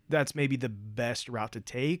that's maybe the best route to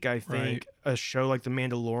take. I think a show like The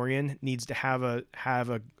Mandalorian needs to have a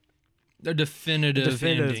definitive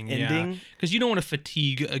ending. Because you don't want to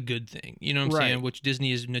fatigue a good thing. You know what I'm saying? Which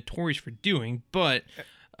Disney is notorious for doing. But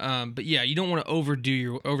yeah, you don't want to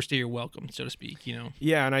overstay your welcome, so to speak. You know.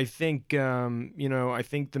 Yeah, and I think I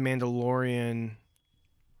think The Mandalorian.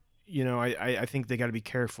 I think they got to be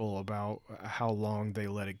careful about how long they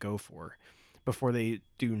let it go for before they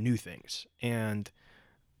do new things. And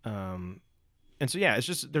so yeah, it's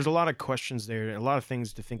just there's a lot of questions there and a lot of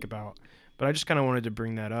things to think about. But I just kind of wanted to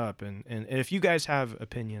bring that up, and if you guys have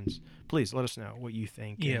opinions, please let us know what you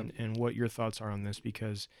think and what your thoughts are on this,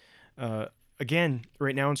 because again,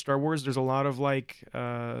 right now in Star Wars, there's a lot of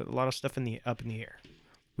stuff up in the air.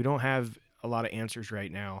 We don't have a lot of answers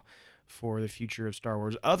right now for the future of Star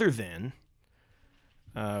Wars, other than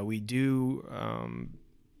we do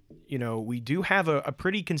have a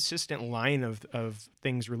pretty consistent line of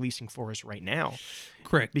things releasing for us right now.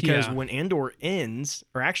 Correct. Because when Andor ends,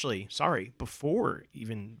 or actually, sorry, before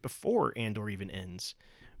Andor even ends,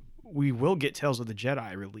 we will get Tales of the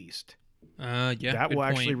Jedi released. That will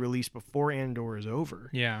actually release before Andor is over.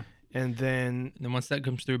 Yeah. And then once that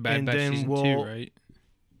comes through, Bad Batch season 2, right?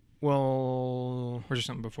 Well, or just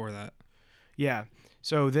something before that. Yeah.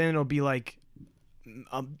 So then it'll be like,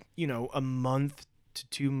 a month to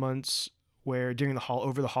 2 months where during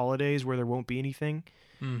over the holidays where there won't be anything.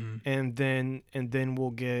 Mm-hmm. And then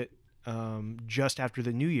we'll get just after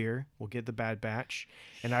the new year, we'll get the Bad Batch.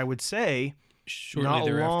 And I would say not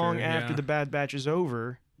long after the Bad Batch is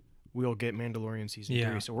over, we'll get Mandalorian season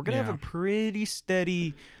 3. So we're going to have a pretty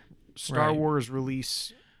steady Star Wars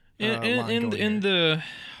release. And the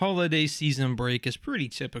holiday season break is pretty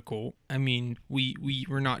typical. I mean,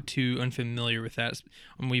 we're not too unfamiliar with that.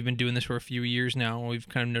 We've been doing this for a few years now, and we've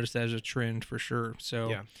kind of noticed that as a trend for sure.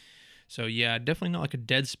 So definitely not like a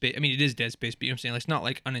Dead Space. I mean, it is Dead Space, but you know what I'm saying? Like, it's not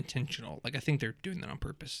like unintentional. Like, I think they're doing that on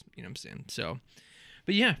purpose. You know what I'm saying? So,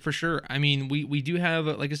 but yeah, for sure. I mean, we do have,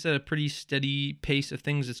 like I said, a pretty steady pace of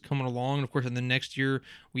things that's coming along. And of course, in the next year,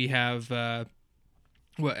 we have...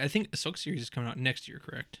 well, I think Ahsoka series is coming out next year,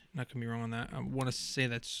 correct? Not gonna be wrong on that. I want to say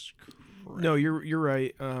that's correct. No, you're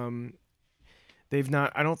right. They've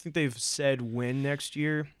not. I don't think they've said when next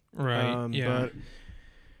year. Right. Yeah. But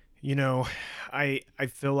I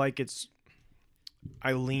feel like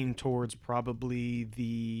I lean towards probably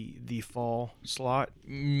the fall slot.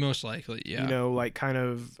 Most likely, yeah. Like kind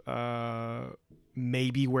of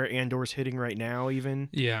maybe where Andor's hitting right now, even.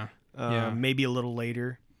 Yeah. Maybe a little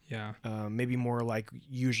later. Yeah. Maybe more like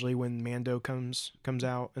usually when Mando comes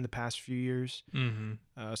out in the past few years.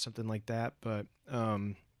 Mm-hmm. Something like that. But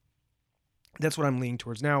that's what I'm leaning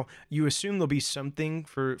towards. Now, you assume there'll be something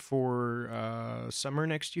for summer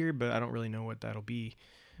next year, but I don't really know what that'll be.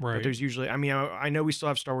 Right. But there's usually, I know we still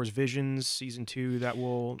have Star Wars Visions season 2 that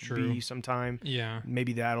will be sometime. Yeah.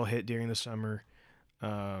 Maybe that'll hit during the summer.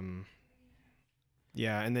 Yeah,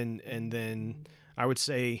 and then I would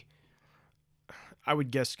say, I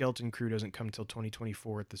would guess Skeleton Crew doesn't come till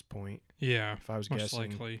 2024 at this point. Yeah, if I was most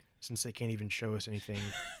guessing, likely. Since they can't even show us anything.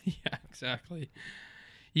 Yeah, exactly.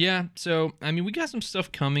 Yeah, so, I mean, we got some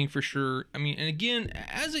stuff coming for sure. I mean, and again,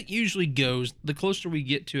 as it usually goes, the closer we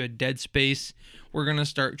get to a Dead Space, we're going to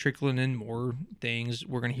start trickling in more things.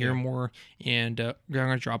 We're going to hear more, and we're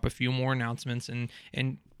going to drop a few more announcements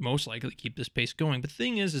and most likely keep this pace going. But the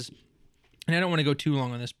thing is and I don't want to go too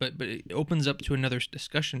long on this, but it opens up to another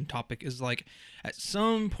discussion topic. Is like at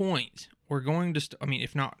some point we're going to, I mean,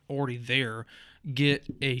 if not already there, get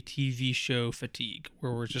a TV show fatigue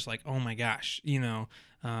where we're just like, oh my gosh,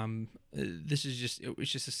 this is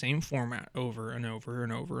it's just the same format over and over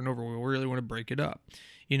and over and over. We really want to break it up,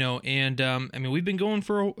 and I mean, we've been going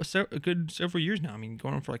for a good several years now. I mean,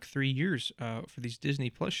 going on for like 3 years for these Disney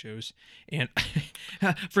Plus shows, and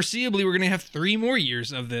foreseeably we're gonna have 3 more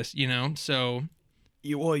years of this, so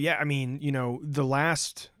Well, yeah, I mean, the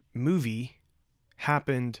last movie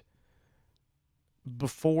happened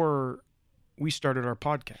before we started our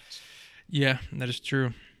podcast. yeah, that is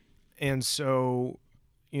true. And so,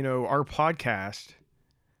 our podcast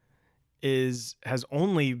has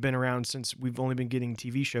only been around since we've only been getting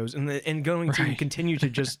TV shows, and going to continue to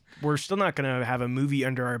just, we're still not going to have a movie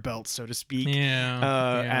under our belts, so to speak,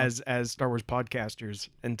 as Star Wars podcasters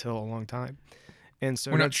until a long time. And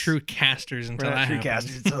so we're not true casters until that happens.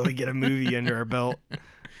 Casters until we get a movie under our belt.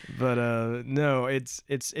 But no, it's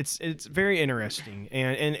very interesting,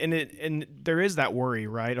 and there is that worry,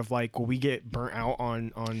 right, of like, will we get burnt out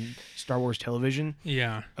on Star Wars television?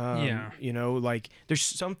 Yeah, like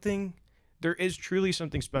there is truly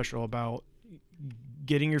something special about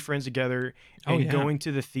getting your friends together and going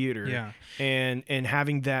to the theater, and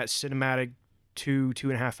having that cinematic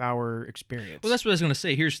 2.5 hour experience. Well, that's what I was going to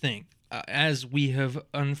say. Here's the thing. As we have,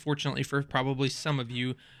 unfortunately for probably some of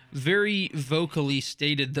you, very vocally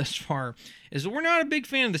stated thus far, is we're not a big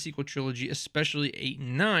fan of the sequel trilogy, especially 8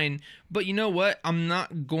 and 9. But you know what? I'm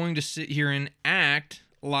not going to sit here and act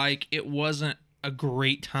like it wasn't a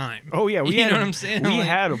great time. Oh yeah, you know what I'm saying? We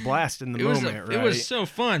had a blast in the moment, right? It was so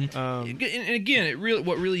fun. And again,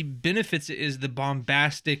 what really benefits it is the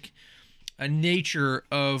bombastic nature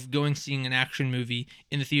of seeing an action movie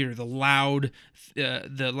in the theater. The loud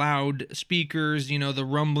speakers, the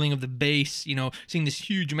rumbling of the bass, seeing this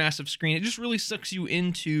huge, massive screen. It just really sucks you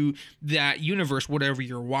into that universe, whatever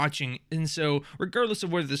you're watching. And so, regardless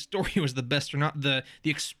of whether the story was the best or not, the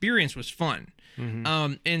experience was fun.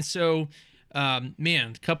 Mm-hmm. And so,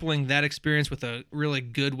 man, coupling that experience with a really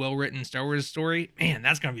good, well-written Star Wars story, man,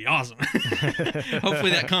 that's gonna be awesome.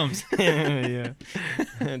 Hopefully that comes. Yeah.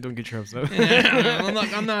 Don't get your hopes up.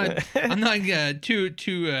 I'm not too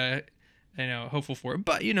hopeful for it,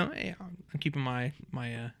 but hey, I'm keeping my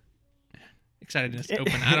excitedness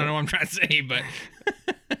open. I don't know what I'm trying to say, but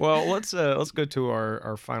well, let's go to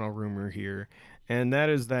our final rumor here, and that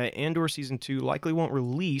is that Andor season 2 likely won't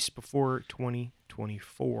release before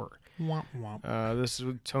 2024. Womp womp. This is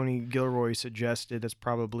what Tony Gilroy suggested. That's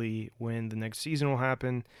probably when the next season will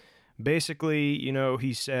happen. Basically,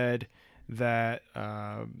 he said that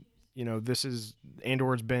Andor's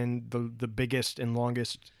been the biggest and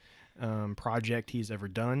longest project he's ever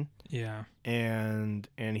done. Yeah. And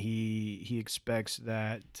he expects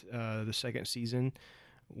that the second season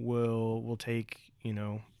will take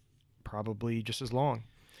probably just as long.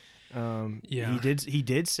 Yeah. He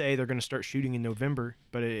did say they're going to start shooting in November,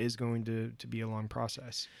 but it is going to be a long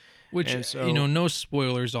process. Which, no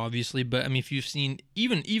spoilers, obviously, but I mean, if you've seen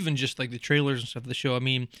even just like the trailers and stuff of the show, I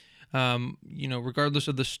mean, regardless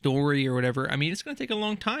of the story or whatever, I mean, it's going to take a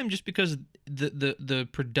long time just because the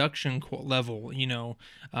production level,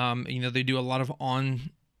 they do a lot of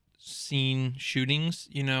on-scene shootings,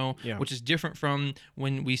 which is different from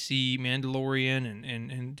when we see Mandalorian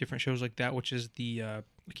and different shows like that, which is the, I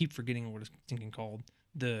keep forgetting what it's thinking called.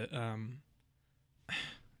 The,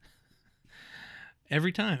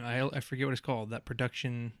 every time I forget what it's called, that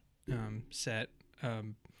production set.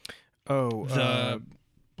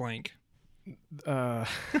 Blank. Why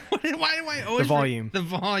do I always the volume? The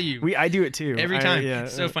volume. I do it too every time. Yeah,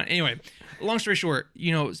 it's so fun. Anyway, long story short,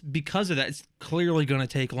 because of that, it's clearly going to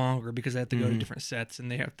take longer because they have to go to different sets and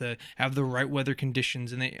they have to have the right weather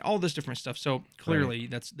conditions and all this different stuff. So clearly,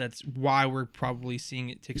 that's why we're probably seeing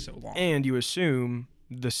it take so long. And you assume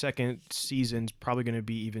the second season's probably going to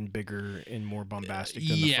be even bigger and more bombastic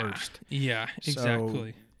than the first. Yeah,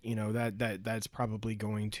 exactly. So, that's probably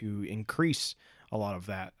going to increase a lot of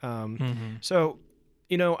that. So,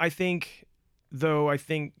 I think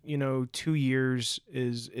 2 years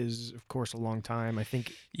is of course a long time. I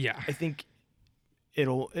think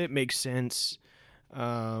it makes sense.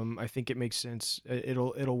 I think it makes sense.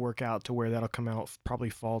 It'll work out to where that'll come out probably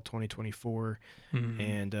fall 2024,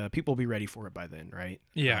 and people will be ready for it by then, right?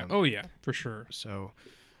 Yeah. For sure. So,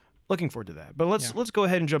 looking forward to that. But let's go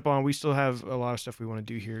ahead and jump on. We still have a lot of stuff we want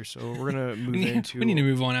to do here, so we're gonna move into. We need to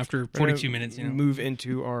move on after 42 minutes. Move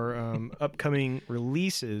into our upcoming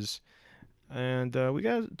releases, and we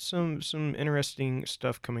got some interesting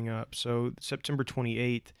stuff coming up. So September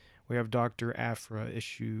 28th, We have Dr. Aphra,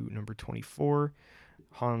 issue number 24.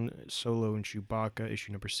 Han Solo and Chewbacca,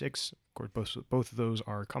 issue number 6. Of course, both of those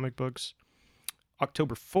are comic books.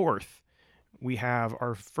 October 4th, we have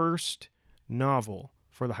our first novel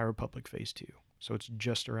for the High Republic Phase 2. So it's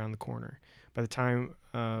just around the corner. By the time,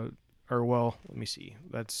 let me see.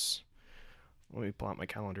 Let me pull out my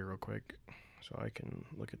calendar real quick so I can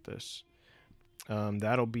look at this.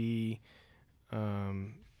 That'll be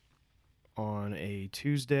on a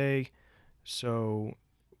Tuesday. So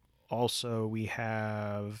also we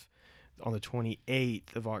have on the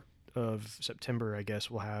 28th of September, I guess,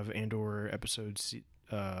 we'll have Andor episode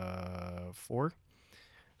 4.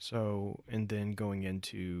 So, and then going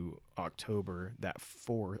into October,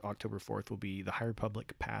 October 4th will be the High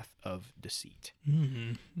Republic Path of Deceit.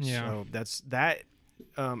 Mm-hmm. Yeah. So that's that.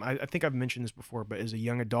 I think I've mentioned this before, but is a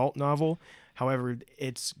young adult novel. However,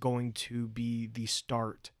 it's going to be the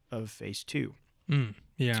start of Phase 2.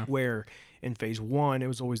 Yeah. Where in Phase 1, it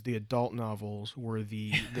was always the adult novels were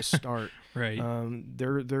the start. Right.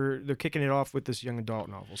 They're kicking it off with this young adult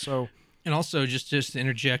novel. So. And also, just to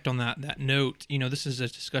interject on that note, this is a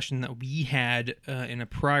discussion that we had in a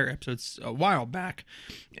prior episode a while back,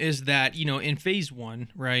 is that, in Phase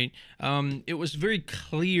 1, right, it was very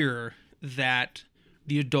clear that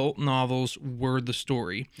the adult novels were the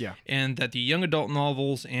story. Yeah. And that the young adult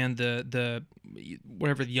novels and the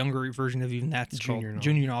whatever the younger version of even that's called,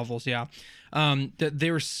 junior novels, yeah, that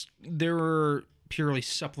they were purely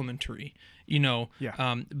supplementary.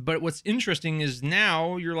 But what's interesting is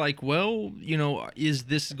now you're like, well, is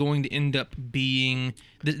this going to end up being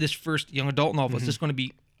this first young adult novel? Is this going to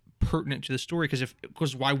be pertinent to the story?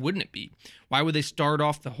 Because why wouldn't it be? Why would they start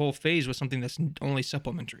off the whole phase with something that's only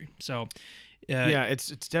supplementary? So,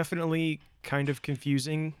 it's definitely kind of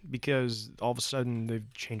confusing because all of a sudden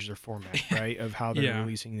they've changed their format, right, of how they're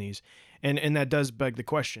releasing these, and that does beg the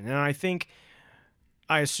question. And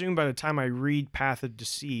I assume by the time I read Path of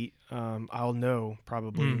Deceit, I'll know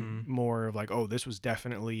probably more of like, oh, this is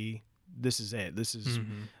it.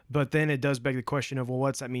 But then it does beg the question of, well,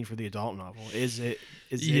 what's that mean for the adult novel? Is it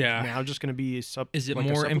now just going to be is it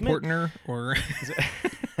more important or?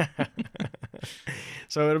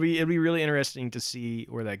 So it'll be really interesting to see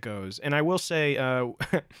where that goes. And I will say,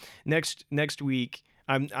 next week.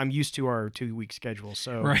 I'm used to our 2-week schedule,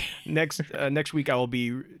 so right. next week I will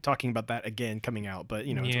be talking about that again coming out. But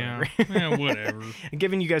it's whatever. I'm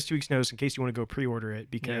giving you guys 2 weeks notice in case you want to go pre-order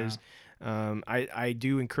it, because I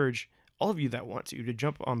do encourage all of you that want to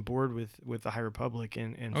jump on board with the High Republic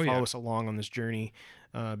and follow us along on this journey,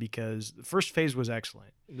 because the first phase was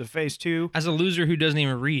excellent. The Phase 2, as a loser who doesn't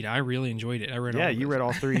even read, I really enjoyed it. I read you read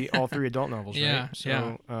all three adult novels, right?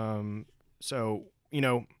 So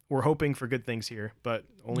we're hoping for good things here, but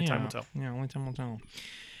only time will tell. Yeah, only time will tell.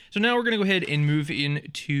 So now we're going to go ahead and move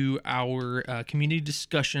into our community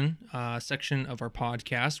discussion section of our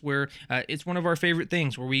podcast, where it's one of our favorite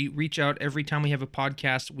things, where we reach out every time we have a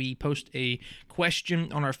podcast. We post a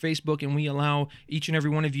question on our Facebook, and we allow each and every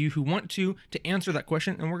one of you who want to answer that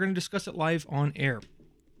question, and we're going to discuss it live on air.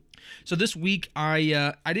 So this week,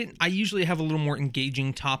 I usually have a little more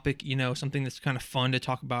engaging topic, something that's kind of fun to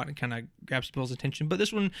talk about and kind of grabs people's attention. But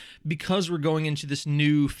this one, because we're going into this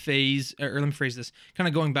new phase, or let me phrase this, kind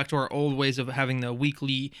of going back to our old ways of having the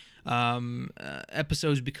weekly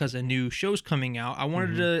episodes because a new show's coming out, I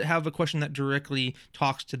wanted to have a question that directly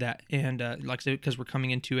talks to that. And like I said, because we're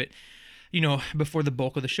coming into it, before the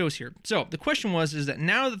bulk of the shows here. So the question is that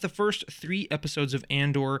now that the first 3 episodes of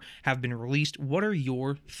Andor have been released, what are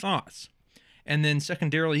your thoughts? And then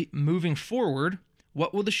secondarily, moving forward,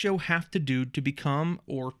 what will the show have to do to become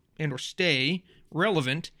or stay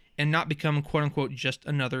relevant and not become, quote unquote, just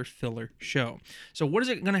another filler show? So what is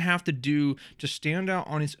it going to have to do to stand out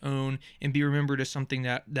on its own and be remembered as something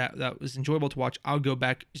that was enjoyable to watch? I'll go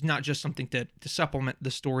back. It's not just something to supplement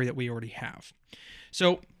the story that we already have.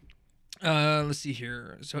 So let's see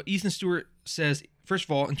here. So Ethan Stewart says, first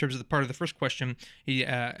of all, in terms of the part of the first question, we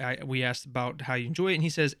asked about how you enjoy it, and he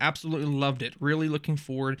says, absolutely loved it. Really looking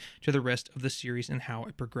forward to the rest of the series and how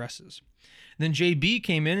it progresses. Then JB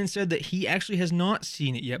came in and said that he actually has not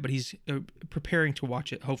seen it yet, but he's preparing to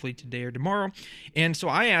watch it hopefully today or tomorrow. And so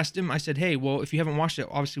I asked him, I said, hey, well, if you haven't watched it,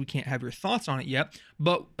 obviously we can't have your thoughts on it yet.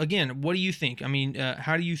 But again, what do you think? I mean,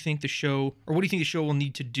 how do you think the show, or what do you think the show will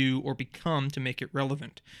need to do or become to make it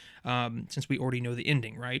relevant? Since we already know the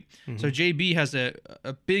ending, right? So JB has a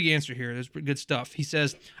big answer here. There's good stuff. He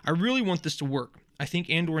says, I really want this to work. I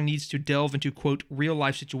think Andor needs to delve into, quote,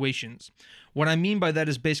 real-life situations. What I mean by that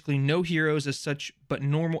is basically no heroes as such, but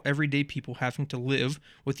normal, everyday people having to live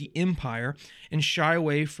with the Empire and shy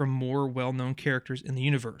away from more well-known characters in the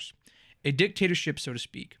universe. A dictatorship, so to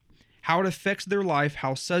speak. how it affects their life,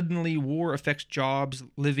 how suddenly war affects jobs,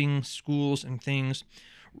 living, schools, and things.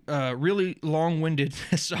 Really long-winded.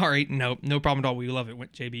 Sorry, no problem at all. We love it,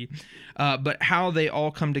 JB. But how they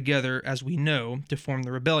all come together, as we know, to form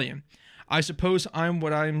the rebellion. I suppose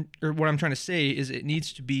what I'm trying to say is it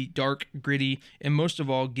needs to be dark, gritty, and most of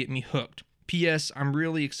all, get me hooked. P.S. I'm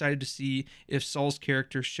really excited to see if Saul's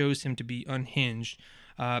character shows him to be unhinged,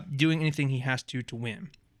 doing anything he has to win.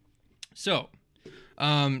 So,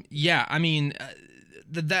 yeah, I mean,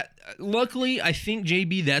 that luckily, I think,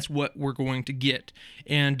 JB, that's what we're going to get,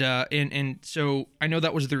 and so I know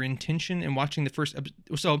that was their intention in watching the first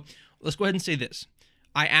episode. So let's go ahead and say this.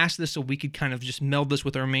 I asked this so we could kind of just meld this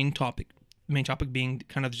with our main topic being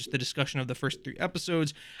kind of just the discussion of the first 3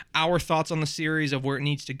 episodes, our thoughts on the series, of where it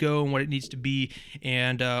needs to go and what it needs to be,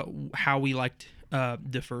 and how we liked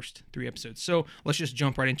the first 3 episodes. So let's just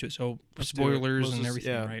jump right into it. So spoilers and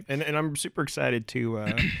everything, yeah. right? And I'm super excited to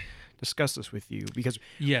discuss this with you, because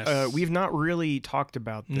yes, we've not really talked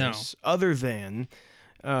about this other than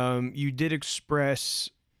you did express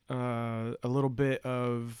a little bit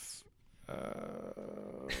of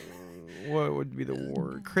what would be the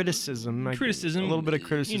word? Criticism. A little bit of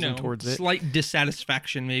criticism towards it. Slight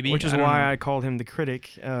dissatisfaction, maybe. Which is why I called him the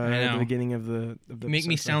critic at the beginning of the Make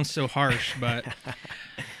me sound so harsh, but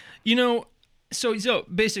So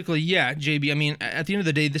basically, yeah, JB, I mean, at the end of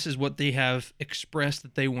the day, this is what they have expressed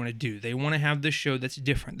that they want to do. They want to have this show that's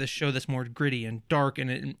different, this show that's more gritty and dark,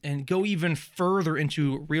 and go even further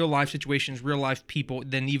into real life situations, real life people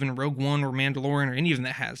than even Rogue One or Mandalorian or any of them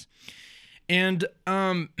that has. And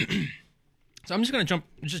so I'm just gonna jump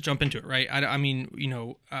into it, right? I mean,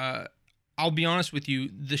 I'll be honest with you,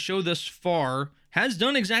 the show thus far has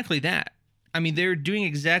done exactly that. I mean, they're doing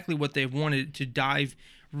exactly what they've wanted, to dive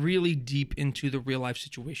really deep into the real life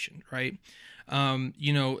situation, right? And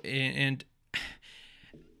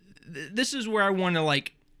this is where I want to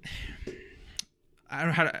I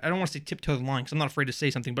don't want to say tiptoe the line, because I'm not afraid to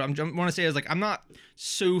say something, but I want to say is I'm not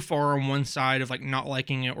so far on one side of not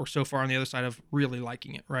liking it, or so far on the other side of really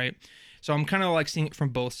liking it, right? So I'm kind of seeing it from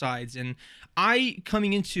both sides. And I,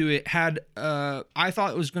 coming into it, I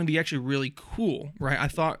thought it was going to be actually really cool, right? I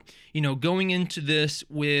thought, going into this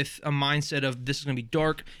with a mindset of this is going to be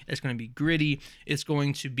dark, it's going to be gritty, it's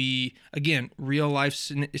going to be, again, real life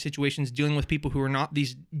situations, dealing with people who are not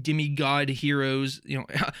these demigod heroes,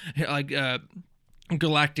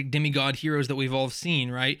 galactic demigod heroes that we've all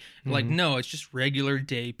seen, right? Mm-hmm. No, it's just regular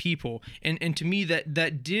day people. And to me,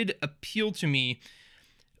 that did appeal to me.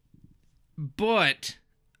 But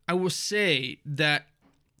I will say that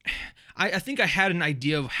I think I had an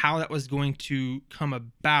idea of how that was going to come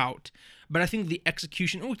about, but I think the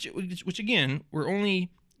execution, which again, we only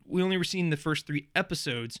were seeing the first 3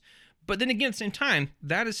 episodes, but then again, at the same time,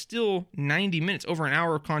 that is still 90 minutes, over an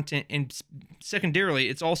hour of content, and secondarily,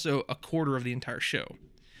 it's also a quarter of the entire show.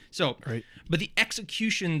 So, right. But the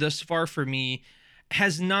execution thus far for me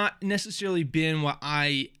has not necessarily been what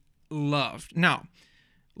I loved. Now,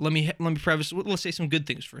 let me preface. Let's say some good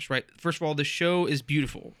things first, right? First of all, the show is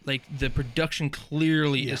beautiful. The production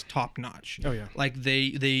clearly is top notch. Oh yeah. They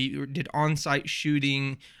did on-site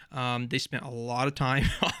shooting. They spent a lot of time.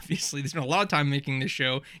 Obviously, they spent a lot of time making this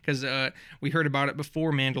show, because we heard about it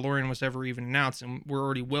before Mandalorian was ever even announced, and we're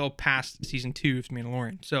already well past season 2 of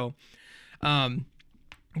Mandalorian. So,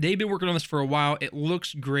 they've been working on this for a while. It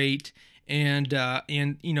looks great. And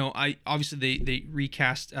I obviously they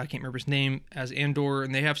recast, I can't remember his name, as Andor,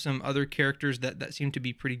 and they have some other characters that seem to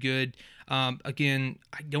be pretty good. Again,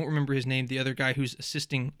 I don't remember his name. The other guy who's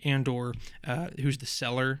assisting Andor, who's the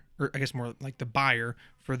seller, or I guess more like the buyer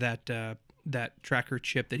for that tracker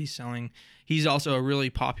chip that he's selling. He's also a really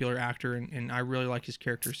popular actor, and I really like his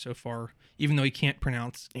character so far, even though he can't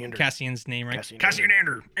pronounce Cassian's name right. Cassian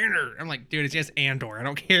Andor. I'm like, dude, it's just Andor. I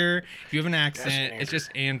don't care if you have an accent. It's just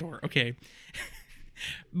Andor. Okay.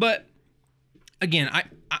 But again,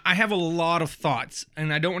 I have a lot of thoughts,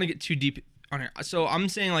 and I don't want to get too deep on it. So I'm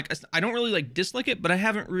saying I don't really dislike it, but I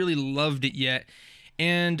haven't really loved it yet.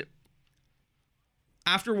 And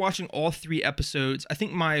after watching all 3 episodes, I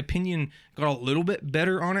think my opinion got a little bit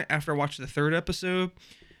better on it after I watched the 3rd episode,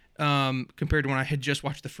 compared to when I had just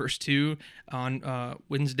watched the first 2 on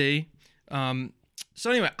Wednesday. So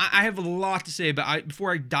anyway, I have a lot to say, but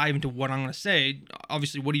before I dive into what I'm going to say,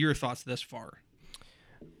 obviously, what are your thoughts thus far?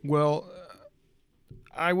 Well,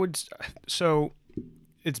 so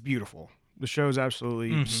it's beautiful. The show is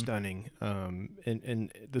absolutely stunning,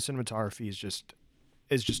 and the cinematography is just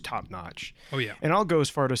top notch. Oh yeah. And I'll go as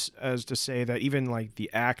far as to say that even the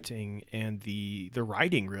acting and the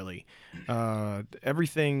writing, really,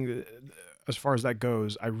 everything as far as that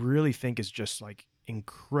goes, I really think is just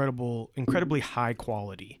incredibly high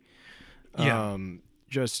quality. Yeah.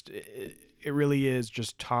 Just it really is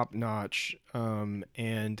just top notch.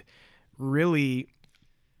 And really,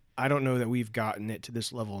 I don't know that we've gotten it to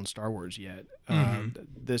this level in Star Wars yet.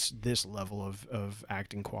 This level of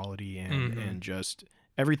acting quality and just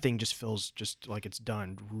everything just feels just like it's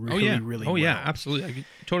done really Oh well. yeah, absolutely. I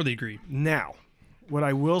totally agree. Now, what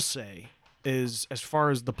I will say is, as far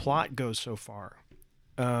as the plot goes so far,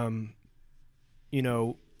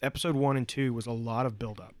 episode 1 and 2 was a lot of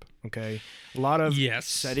buildup. Okay, a lot of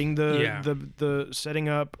setting the setting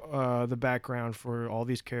up the background for all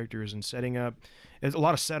these characters and setting up. It's a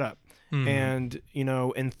lot of setup. And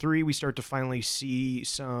in 3 we start to finally see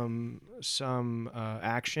some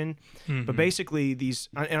action, but basically these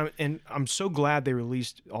and I'm so glad they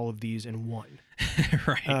released all of these in one,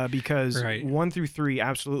 right? Because 1 through 3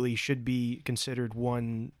 absolutely should be considered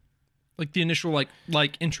one, like the initial like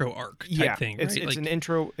intro arc type thing. Right? It's an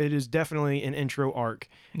intro. It is definitely an intro arc.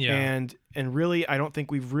 Yeah, and really, I don't think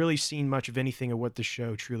we've really seen much of anything of what the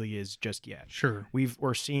show truly is just yet. Sure,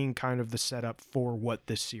 we're seeing kind of the setup for what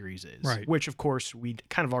this series is, right? Which of course we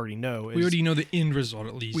kind of already know. We already know the end result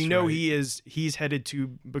at least. We know he's headed to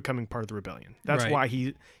becoming part of the rebellion. That's why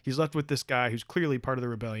he's left with this guy who's clearly part of the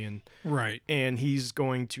rebellion, right? And he's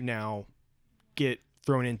going to now get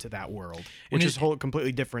thrown into that world, which is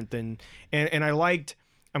completely different than and I liked.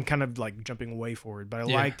 I'm kind of like jumping way forward, but I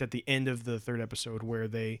liked at the end of the 3rd episode where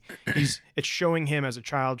it's showing him as a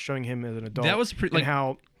child, showing him as an adult. That was pretty,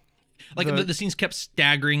 how the scenes kept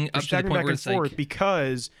staggering up to the point where it's forth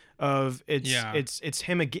because of it's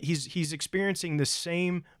him again. He's experiencing the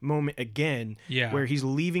same moment again, where he's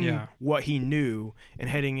leaving what he knew and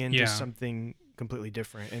heading into something completely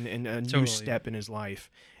different and a new step in his life.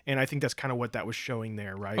 And I think that's kind of what that was showing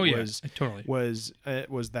there, right? Oh, yeah, was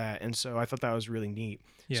that. And so I thought that was really neat.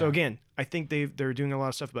 Yeah. So again, I think they're doing a lot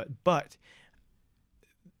of stuff, but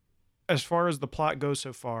as far as the plot goes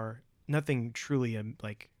so far, nothing truly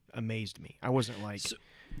amazed me. I wasn't like,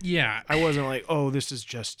 I wasn't like, oh, this is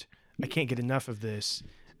just, I can't get enough of this.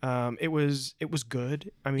 It was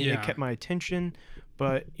good. I mean, it kept my attention,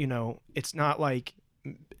 but it's not like,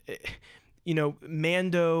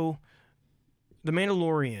 Mando. The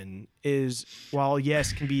Mandalorian is, while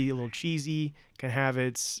yes, can be a little cheesy, can have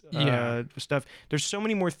its stuff. There's so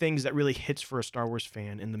many more things that really hits for a Star Wars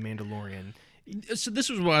fan in The Mandalorian. So that's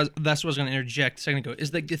what I was going to interject a second ago.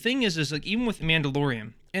 Is like the thing is like even with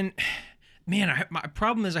Mandalorian, and man, my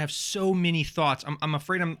problem is I have so many thoughts. I'm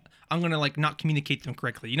afraid I'm going to like not communicate them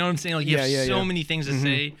correctly. You know what I'm saying? Like you have so many things to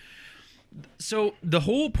say. So the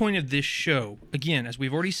whole point of this show, again, as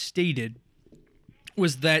we've already stated,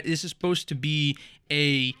 was that this is supposed to be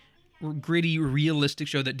a gritty, realistic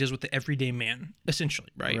show that deals with the everyday man, essentially,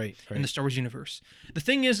 right? In the Star Wars universe. The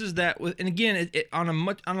thing is that, and again, on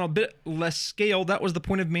a bit less scale, that was the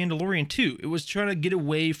point of Mandalorian too. It was trying to get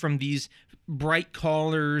away from these bright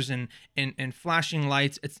colors and flashing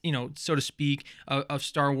lights, so to speak, of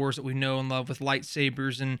Star Wars that we know and love with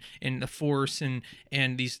lightsabers and the Force and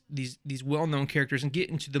these well-known characters, and get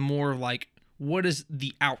into the more like, what does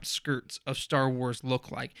the outskirts of Star Wars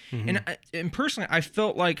look like? And personally, I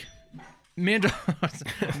felt like Mando.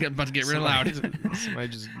 I'm about to get real loud. Somebody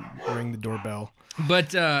just rang the doorbell.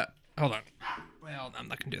 But hold on. Well, I'm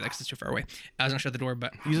not gonna do that because it's too far away. I was gonna shut the door,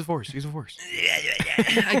 but use the Force.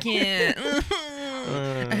 I can't.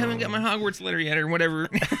 I haven't got my Hogwarts letter yet, or whatever.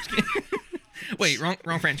 Wait,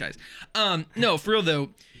 wrong franchise. No, for real though.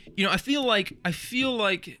 I feel like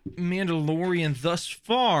Mandalorian thus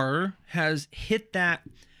far has hit that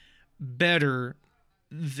better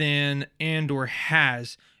than Andor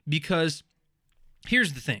has, because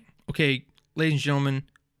here's the thing. Okay, ladies and gentlemen,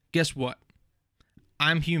 guess what?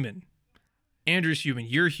 I'm human. Andrew's human.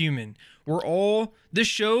 You're human. This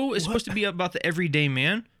show is supposed to be about the everyday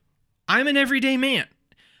man. I'm an everyday man.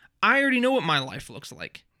 I already know what my life looks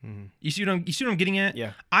like. Mm-hmm. You see what I'm getting at?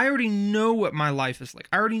 Yeah. I already know what my life is like.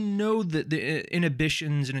 I already know the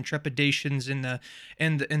inhibitions and trepidations and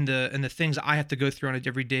the things I have to go through on a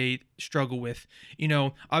everyday struggle with.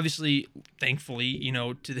 Obviously, thankfully,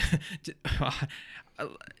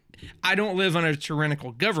 I don't live under a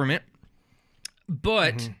tyrannical government,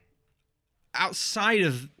 but outside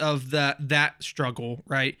of that struggle,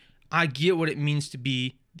 right? I get what it means to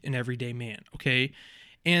be an everyday man. Okay.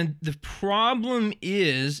 And the problem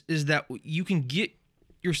is that you can get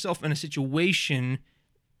yourself in a situation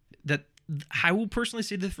that I will personally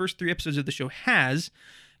say the first 3 episodes of the show has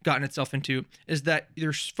gotten itself into, is that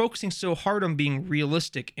they're focusing so hard on being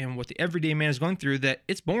realistic and what the everyday man is going through that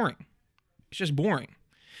it's boring. It's just boring.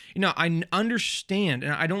 I understand,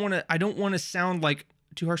 and I don't want to sound like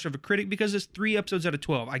too harsh of a critic because it's 3 episodes out of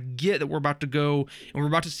 12. I get that we're about to go and we're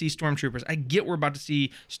about to see stormtroopers. I get we're about to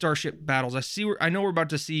see starship battles. I know we're about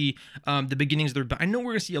to see the beginnings of their. I know we're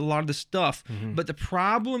going to see a lot of the stuff. But the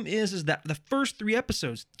problem is that the first 3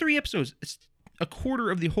 episodes, it's a quarter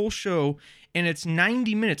of the whole show, and it's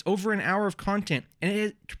 90 minutes, over an hour of content, and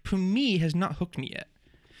it, to me, has not hooked me yet.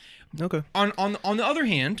 Okay. On the other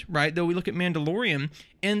hand, right, though, we look at Mandalorian,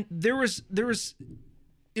 and there was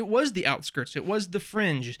it was the outskirts, it was the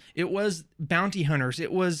fringe, it was bounty hunters,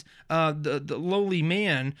 it was the lowly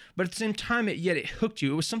man, but at the same time, it hooked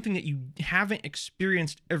you. It was something that you haven't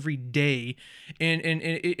experienced every day, and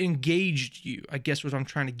it engaged you, I guess, was what I'm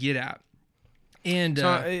trying to get at. And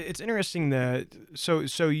so it's interesting that so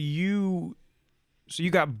you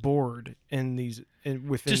got bored in these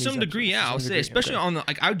within to some degree, yeah, I'll say, especially on the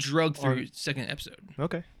I drug through second episode.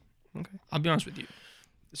 Okay. I'll be honest with you.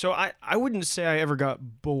 So I wouldn't say I ever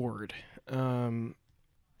got bored.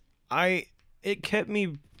 I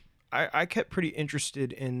kept pretty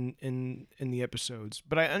interested in the episodes,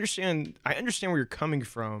 but I understand where you're coming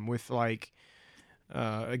from with like.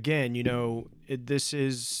 Again, this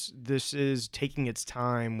is taking its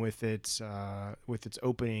time with its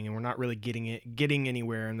opening, and we're not really getting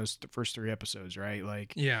anywhere in those first 3 episodes, right?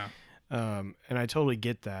 Like, yeah. And I totally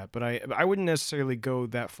get that, but I wouldn't necessarily go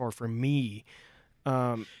that far for me.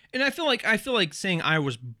 And I feel like saying I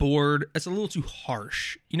was bored, it's a little too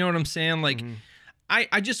harsh. You know what I'm saying? Like,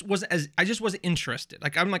 I just wasn't interested.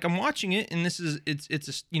 Like I'm watching it, and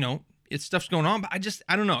it's stuff's going on, but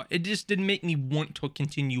I don't know. It just didn't make me want to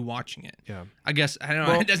continue watching it. Yeah. I guess I don't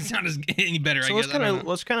know. It doesn't sound any better. So I guess.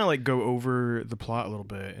 let's kind of like go over the plot a little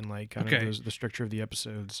bit and like kind of the structure of the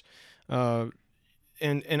episodes. And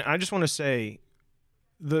I just want to say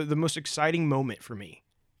the most exciting moment for me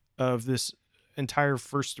of this entire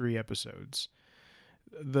first 3 episodes,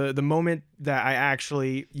 the moment that I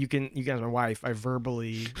actually you guys, my wife, I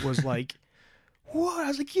verbally was like. What? I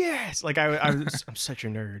was like, yes. Like I'm such a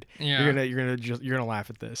nerd. Yeah. You're gonna laugh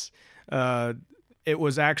at this. It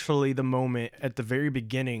was actually the moment at the very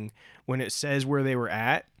beginning when it says where they were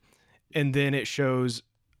at, and then it shows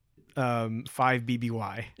 5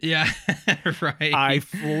 BBY. Yeah, right. I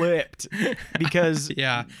flipped because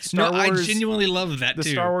Star Wars, I genuinely love that the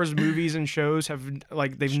too. Star Wars movies and shows have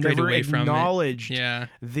like they've Strayed never away from acknowledged it.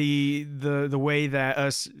 the way that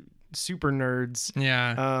us super nerds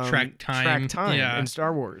track time in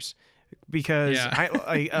Star Wars, because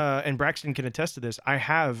I and Braxton can attest to this. I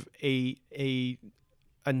have a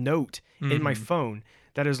note in my phone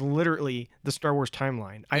that is literally the Star Wars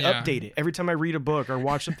timeline. I update it every time I read a book or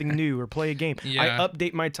watch something new or play a game. I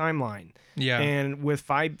update my timeline. And with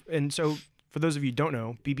 5, and so for those of you who don't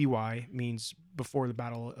know, BBY means before the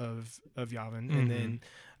Battle of Yavin,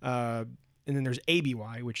 and then there's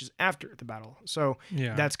ABY, which is after the battle. So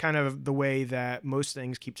that's kind of the way that most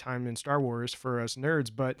things keep time in Star Wars for us nerds.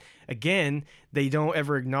 But again, they don't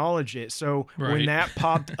ever acknowledge it. So when that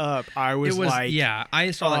popped up, I was like... Yeah,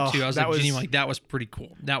 I saw that too. I was like, that was pretty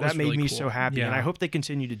cool. That made me cool. so happy. And I hope they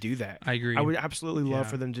continue to do that. I agree. I would absolutely love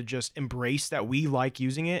for them to just embrace that we like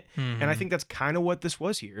using it. And I think that's kind of what this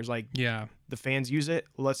was here. It's like... The fans use it.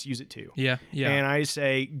 Let's use it too. Yeah. And I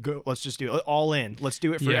say, go. Let's just do it all in. Let's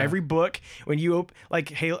do it for every book. When you like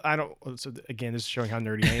Halo, I don't. So again, this is showing how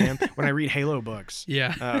nerdy I am. When I read Halo books,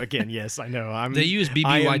 again, yes, I know. They use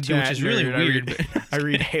BBY too, which is really weird. I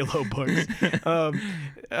read Halo books,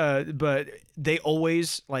 but they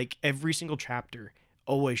always like every single chapter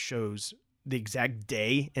always shows the exact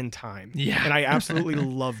day and time. And I absolutely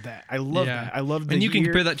love that. I love that. I love the and you can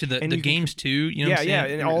year, compare that to the games too. You know what I'm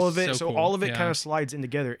saying? And all of it. So cool. all of it kind of slides in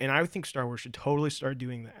together. And I think Star Wars should totally start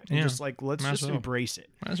doing that. And just like let's just embrace it.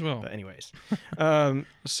 Might as well. But anyways,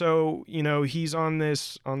 so he's on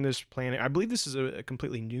this planet. I believe this is a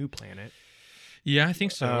completely new planet. Yeah, I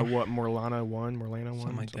think so. Morlana 1,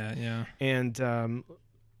 something like that. Yeah. And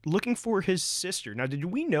looking for his sister. Now, did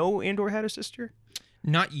we know Andor had a sister?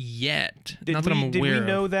 Not yet. Not that I'm aware of. Did we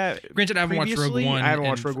know that? Granted, I haven't watched Rogue One. I haven't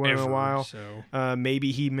watched Rogue One in a while. So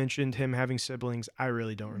maybe he mentioned him having siblings. I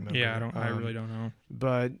really don't remember. Yeah, I really don't know.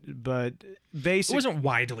 But basically, it wasn't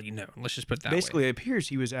widely known. Let's just put it that basically, way. it appears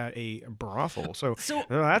he was at a brothel. So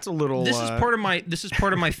that's a little. This is part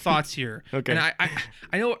of my thoughts here. Okay. And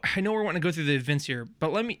I know we're wanting to go through the events here,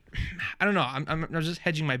 but let me. I don't know. I'm just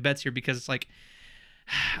hedging my bets here because it's like.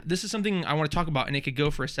 This is something I want to talk about, and it could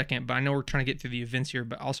go for a second, but I know we're trying to get through the events here,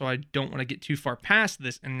 but also I don't want to get too far past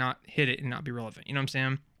this and not hit it and not be relevant. You know what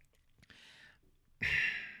I'm saying?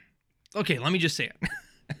 Okay, let me just say it.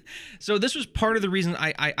 So this was part of the reason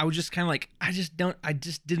I was just kind of like,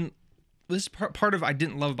 this is part of I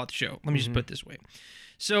didn't love about the show. Let me just put it this way.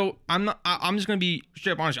 So I'm not. I'm just gonna be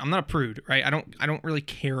straight up honest. I'm not a prude, right? I don't really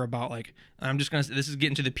care about like. I'm just gonna. This is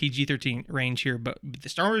getting to the PG-13 range here, but the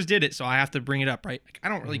Star Wars did it, so I have to bring it up, right? Like, I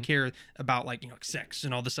don't really care about like sex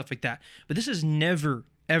and all this stuff like that. But this has never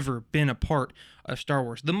ever been a part of Star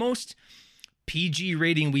Wars. The most PG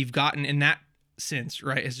rating we've gotten in that sense,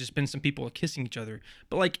 right, has just been some people kissing each other.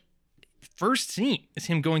 But like, first scene is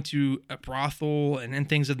him going to a brothel and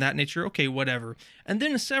things of that nature. Okay, whatever. And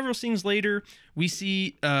then several scenes later, we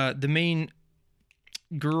see the main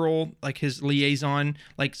girl, like his liaison,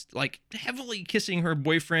 like heavily kissing her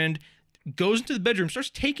boyfriend, goes into the bedroom,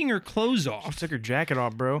 starts taking her clothes off. She took her jacket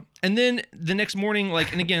off, bro. And then the next morning,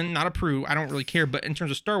 like, and again, not a prude, I don't really care, but in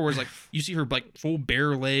terms of Star Wars, like, you see her like full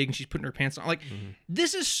bare leg and she's putting her pants on. Like,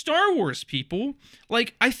 this is Star Wars, people.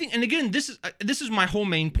 Like, I think, and again, this is my whole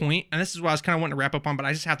main point, and this is what I was kind of wanting to wrap up on, but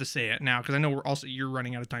I just have to say it now because I know you're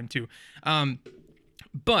running out of time too.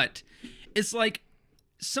 But it's like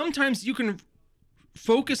sometimes you can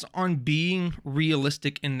focus on being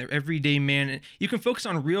realistic in the everyday man. You can focus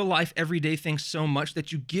on real life everyday things so much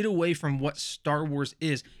that you get away from what Star Wars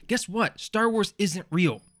is. Guess what? Star Wars isn't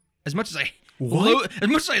real. As much as I loathe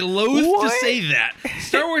to say that,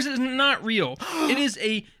 Star Wars is not real. It is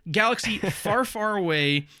a galaxy far, far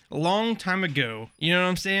away, a long time ago. You know what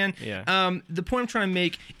I'm saying? Yeah. The point I'm trying to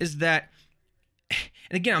make is that,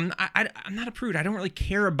 and again, I'm not a prude. I don't really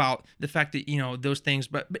care about the fact that those things,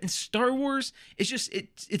 but in Star Wars, it's just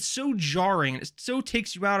it's so jarring. It so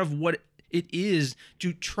takes you out of what it is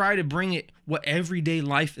to try to bring it what everyday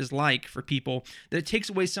life is like for people, that it takes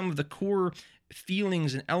away some of the core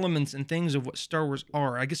feelings and elements and things of what Star Wars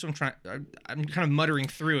are. I guess I'm kind of muttering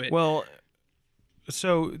through it. Well,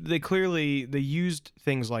 so they used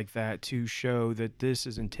things like that to show that this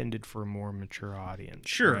is intended for a more mature audience.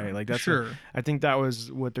 Sure, right? Like that's sure. I think that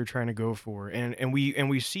was what they're trying to go for, and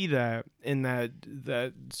we see that in that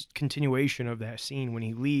continuation of that scene when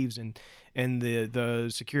he leaves and the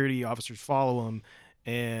security officers follow him.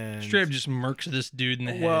 And straight up just murks this dude in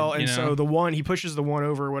the head. Well, and so he pushes the one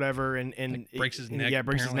over or whatever, and like breaks his neck. Yeah,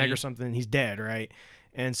 breaks his neck or something. And he's dead, right?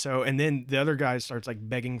 And then the other guy starts like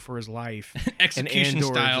begging for his life, execution and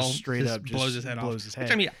Andor style, just straight up blows his head off. Which,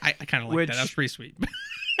 I mean, I kind of like that. That was pretty sweet.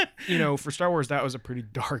 For Star Wars, that was a pretty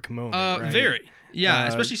dark moment. Right? Very. Yeah,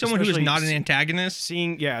 especially someone who is not an antagonist.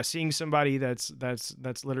 Seeing somebody that's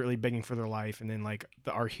literally begging for their life, and then like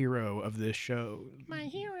our hero of this show, my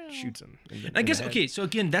hero, shoots him. I guess so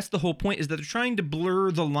again, that's the whole point, is that they're trying to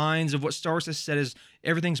blur the lines of what Star Wars has said is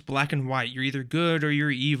everything's black and white. You're either good or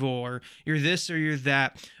you're evil, or you're this or you're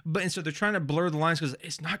that. And so they're trying to blur the lines because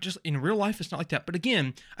it's not just in real life. It's not like that. But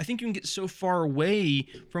again, I think you can get so far away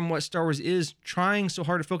from what Star Wars is, trying so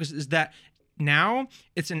hard to focus, is that now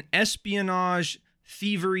it's an espionage,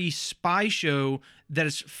 thievery, spy show that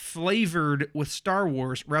is flavored with Star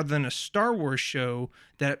Wars rather than a Star Wars show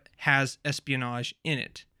that has espionage in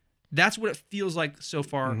it. That's what it feels like so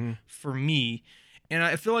far for me. And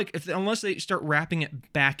I feel like unless they start wrapping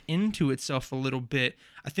it back into itself a little bit,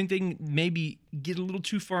 I think they can maybe get a little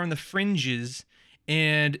too far on the fringes.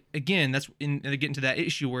 And again, they get into that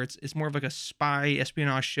issue where it's more of like a spy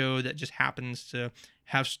espionage show that just happens to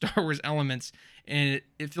have Star Wars elements, and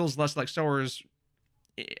it feels less like Star Wars.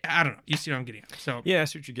 I don't know. You see what I'm getting at? So yeah, I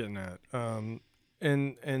see what you're getting at.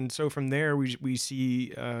 And so from there we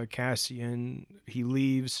see Cassian. He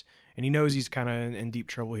leaves, and he knows he's kind of in deep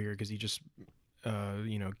trouble here because he just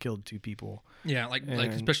killed 2 people. Yeah, like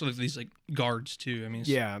especially these like guards too. I mean,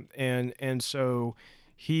 yeah, and so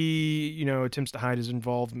he attempts to hide his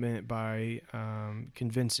involvement by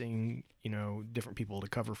convincing different people to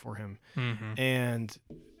cover for him, and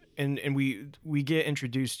we get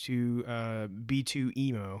introduced to B2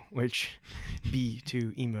 Emo, which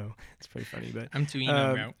B2 Emo. It's pretty funny, but I'm too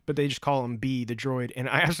emo. But they just call him B, the droid, and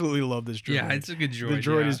I absolutely love this droid. Yeah, it's a good droid.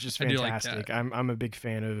 The droid is just fantastic. Like I'm a big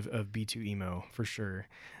fan of B2 Emo for sure.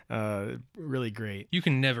 Really great. You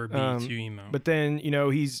can never be too emo. But then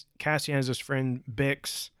Cassian has this friend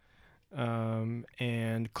Bix.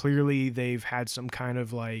 And clearly they've had some kind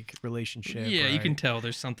of like relationship. Yeah, right? You can tell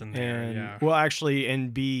there's something there. And, yeah. Well, actually,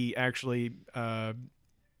 and B actually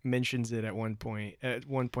mentions it at one point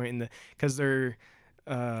because they're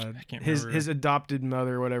his adopted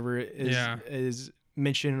mother, or whatever, is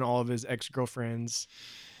mentioning all of his ex-girlfriends.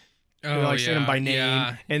 Oh, like saying them by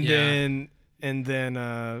name, and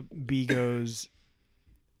then B goes.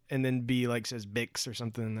 And then B like says Bix or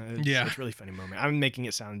something. It's a really funny moment. I'm making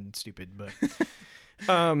it sound stupid, but it's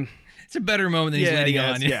a better moment than he's leading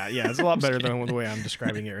on. It's a lot better than the way I'm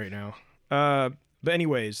describing it right now. But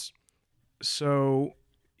anyways, so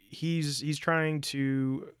he's trying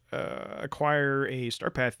to acquire a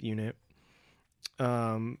Starpath unit,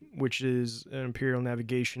 which is an Imperial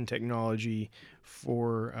navigation technology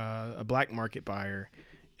for a black market buyer.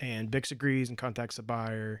 And Bix agrees and contacts the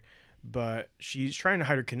buyer, but she's trying to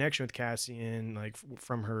hide her connection with Cassian, like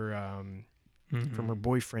from her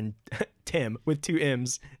boyfriend Tim with 2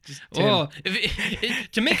 M's. Just Tim. Well,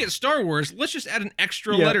 to make it Star Wars, let's just add an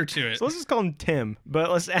extra letter to it. So let's just call him Tim, but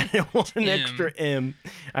let's add an extra M.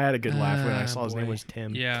 I had a good laugh when I saw his name was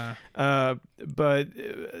Tim. Yeah.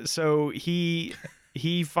 So he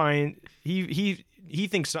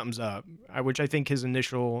thinks something's up, which I think his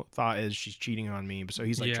initial thought is she's cheating on me. So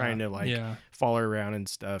he's like trying to follow her around and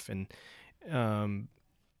stuff, and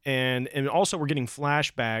also we're getting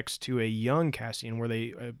flashbacks to a young Cassian where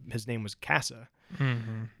his name was Casa,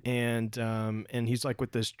 and he's like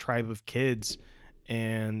with this tribe of kids,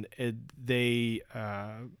 and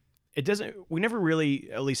we never really,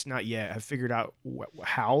 at least not yet, have figured out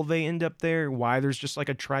how they end up there, why there's just like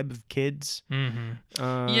a tribe of kids. They're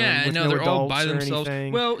all by themselves.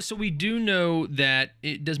 Well, so we do know that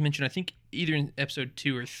it does mention, I think either in episode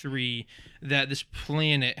 2 or 3, that this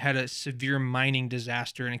planet had a severe mining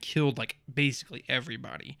disaster and it killed like basically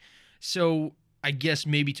everybody. So I guess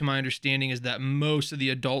maybe, to my understanding, is that most of the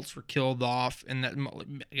adults were killed off, and that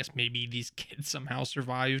I guess maybe these kids somehow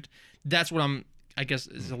survived. That's what I guess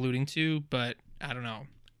is alluding to, but I don't know.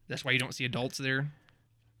 That's why you don't see adults there.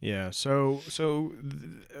 Yeah. So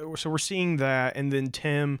we're seeing that, and then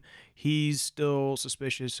Tim, he's still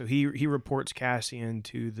suspicious, so he reports Cassian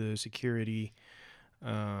to the security.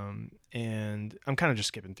 And I'm kind of just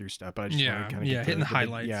skipping through stuff, but I just want to kind of hitting the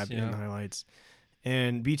highlights. Hitting the highlights.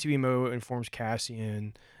 And B2EMO informs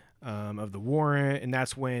Cassian of the warrant, and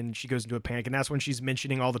that's when she goes into a panic, and that's when she's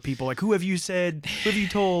mentioning all the people, like, who have you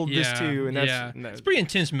told this to? And that's it's a pretty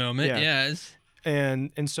intense moment.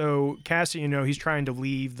 And so Cassian, he's trying to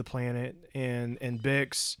leave the planet, and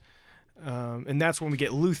Bix, and that's when we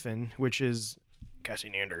get Luthen, which is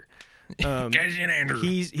Cassian Andor.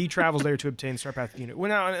 He travels there to obtain the Starpath unit. Well,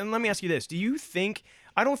 now, and let me ask you this: do you think?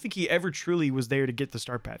 I don't think he ever truly was there to get the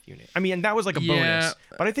Starpath unit. I mean, that was like a bonus,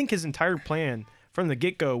 but I think his entire plan from the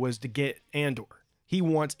get-go was to get Andor. He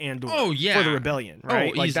wants Andor for the rebellion,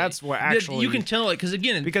 right? Like, that's what actually... You can tell it, because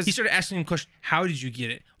he started asking him questions. How did you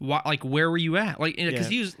get it? Why, like, where were you at? Like, because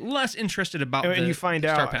he was less interested about and you find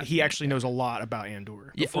out he actually knows a lot about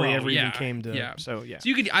Andor before he ever even came to... Yeah. So, yeah.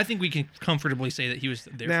 So I think we can comfortably say that he was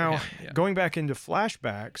there now, for him. Going back into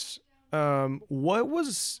flashbacks, what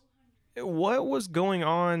was going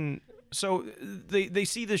on? So they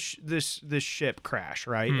see this ship crash,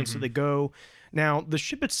 right? And so they go... Now, the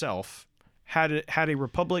ship itself had a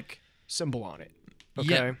Republic symbol on it.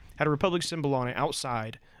 Okay, had a Republic symbol on it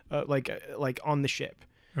outside, like on the ship.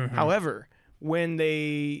 However, when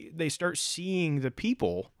they start seeing the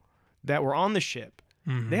people that were on the ship,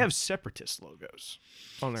 they have separatist logos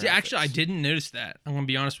on their outfits. Actually, I didn't notice that. I'm gonna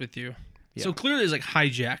be honest with you. Yeah. So clearly, it's like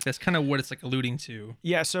hijack. That's kind of what it's like alluding to.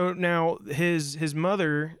 Yeah. So now his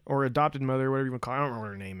mother, or adopted mother, whatever you want to call it, I don't remember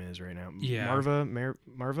what her name is right now. Yeah.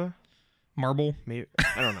 Marva. Marble? Maybe,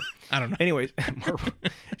 I don't know. I don't know. Anyways, Marvel.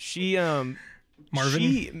 She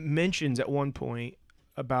mentions at one point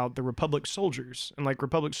about the Republic soldiers, and like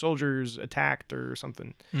Republic soldiers attacked or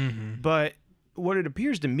something. But what it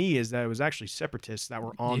appears to me is that it was actually separatists that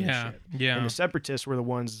were on the ship. Yeah. And the separatists were the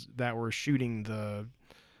ones that were shooting the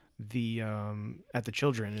at the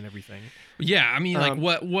children and everything. Yeah, I mean, like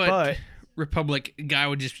what Republic guy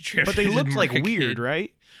would just be tripping? But they looked like weird,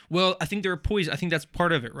 right? Well, I think they were poisoned. I think that's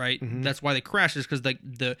part of it, right? That's why they crashed, is because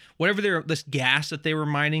this gas that they were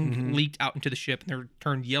mining leaked out into the ship, and they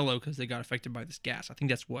turned yellow because they got affected by this gas. I think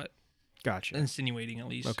that's what. Gotcha. Insinuating, at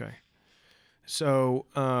least. Okay. So,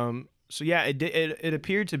 yeah, it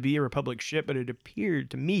appeared to be a Republic ship, but it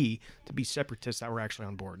appeared to me to be separatists that were actually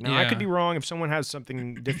on board. Now, I could be wrong. If someone has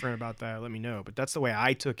something different about that, let me know. But that's the way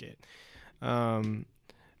I took it.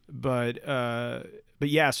 But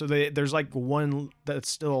yeah, so there's like one that's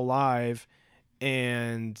still alive,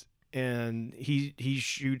 and he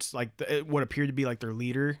shoots like what appeared to be like their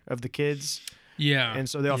leader of the kids. Yeah. And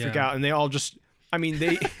so they all freak out, and they all just, I mean,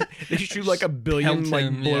 they shoot like 1 billion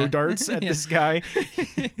like blow darts at this guy.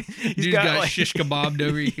 He's got like, shish kebabbed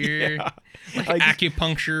over here. Like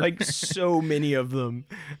acupuncture. Like so many of them.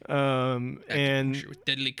 And with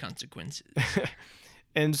deadly consequences.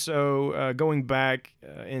 And so going back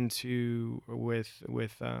into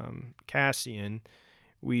with Cassian,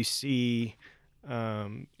 we see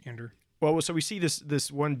Andor. Well, so we see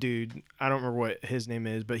this one dude. I don't remember what his name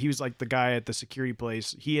is, but he was like the guy at the security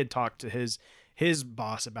place. He had talked to his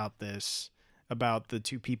boss about the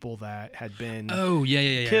 2 people that had been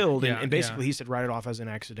killed, and basically he said write it off as an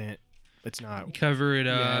accident. it's not. Cover it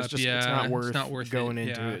Yeah, up. it's just it's not worth going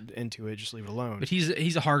it. into it. Just leave it alone. But he's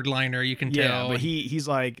a hardliner, you can yeah, tell. but he's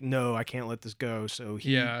like, no, I can't let this go. So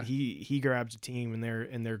Yeah. he grabs a team and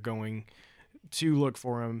they're going to look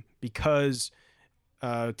for him because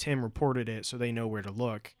Tim reported it, so they know where to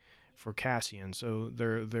look for Cassian. So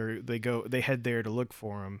they head there to look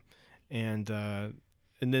for him, and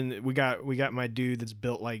then we got my dude that's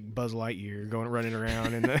built like Buzz Lightyear running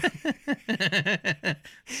around and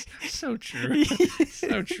so true.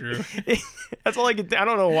 So true. That's all I could. I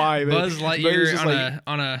don't know why. But, Buzz Lightyear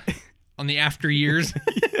on the after years.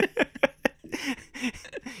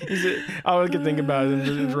 All I could think about is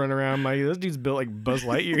just run around. I'm like, this dude's built like Buzz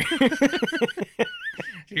Lightyear.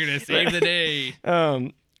 You're gonna save the day.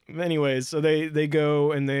 Anyways, so they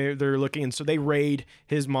go and they're looking, and so they raid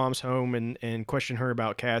his mom's home and question her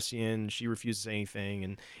about Cassian. She refuses to say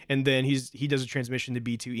anything, and then he does a transmission to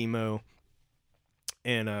B2 Emo,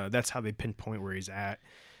 and that's how they pinpoint where he's at.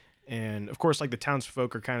 And of course, like the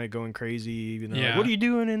townsfolk are kind of going crazy, like, what are you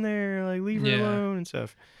doing in there? Like, leave her alone and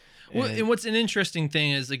stuff. Well, and what's an interesting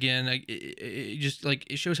thing is, again, like, it just like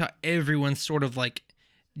it shows how everyone's sort of like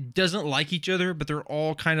doesn't like each other, but they're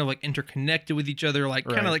all kind of like interconnected with each other, like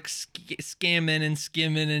kind of like scamming and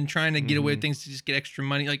skimming and trying to get away with things to just get extra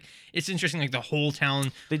money. Like, it's interesting, like the whole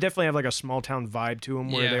town. They definitely have like a small town vibe to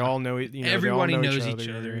them where they all know, everybody they all knows each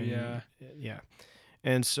other. Yeah.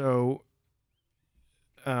 And so,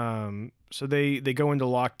 so they go into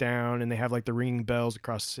lockdown and they have like the ringing bells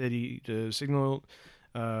across the city to signal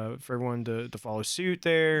for everyone to follow suit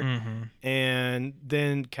there. And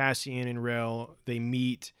then Cassian and Rel, they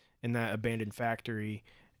meet in that abandoned factory,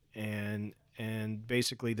 and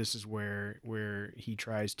basically this is where he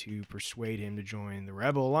tries to persuade him to join the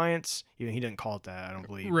Rebel Alliance. He didn't call it that, I don't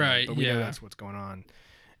believe, but we know that's what's going on.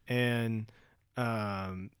 And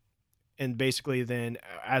basically then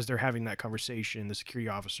as they're having that conversation, the security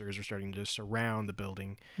officers are starting to surround the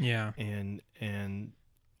building. And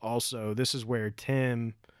also, this is where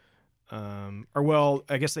Tim,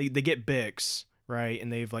 I guess they get Bix, right?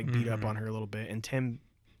 And they've like beat up on her a little bit. And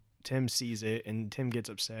Tim sees it, and Tim gets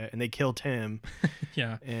upset, and they kill Tim.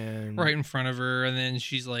 And right in front of her, and then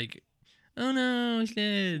she's like, "Oh no, he's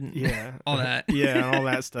dead." Yeah, all that. Yeah, all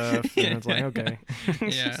that stuff. And it's like, okay.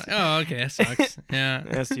 Oh, okay, that sucks. Yeah,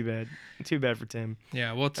 that's too bad. Too bad for Tim.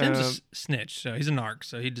 Yeah, well, Tim's a snitch, so he's a narc,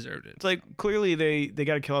 so he deserved it. It's like clearly they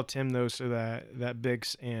got to kill off Tim though, so that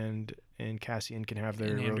Bix and Cassian can have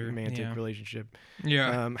their romantic relationship.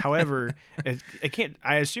 However, it can't.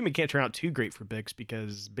 I assume it can't turn out too great for Bix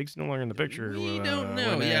because Bix is no longer in the picture. We don't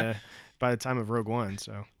know. By the time of Rogue One,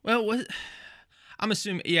 so. Well, what? I'm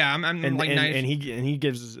assuming. Yeah, I'm and, like. And he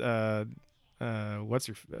gives what's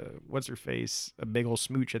her face a big old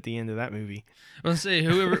smooch at the end of that movie. Let's say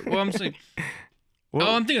whoever. Well, I'm saying.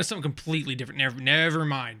 Well, I'm thinking of something completely different. Never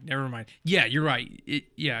mind. Yeah, you're right.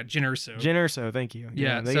 Jyn Erso. Jyn Erso, thank you.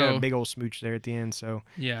 Yeah, they got a big old smooch there at the end. So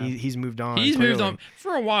he's moved on. He's moved on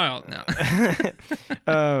for a while now.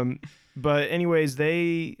 But anyways,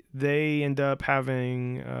 they end up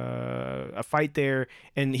having a fight there,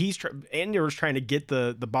 and Andor's trying to get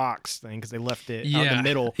the box thing because they left it out in the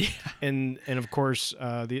middle, and of course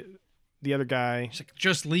the other guy, he's like,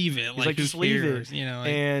 just leave it. He's like, just leave it.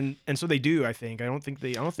 And so they do. I think. I don't think.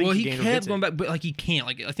 Well, he kept going back, but like he can't.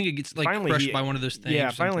 Like I think it gets like crushed by one of those things.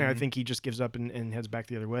 Yeah. Finally, I think he just gives up and heads back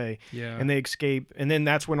the other way. Yeah. And they escape, and then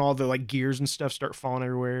that's when all the like gears and stuff start falling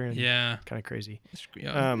everywhere. And kind of crazy.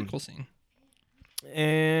 Cool scene.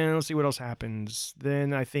 And let's see what else happens.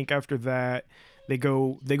 Then I think after that, they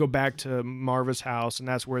go back to Marva's house, and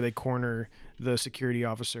that's where they corner the security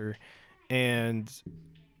officer. And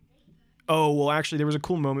actually, there was a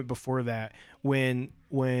cool moment before that when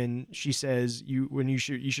she says you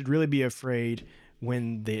should really be afraid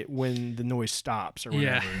when the noise stops or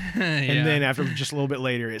whatever. And then after just a little bit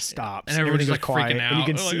later, it stops. And everybody's goes like quiet, freaking out. And you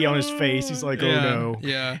can see on his face, he's like, "Oh no!"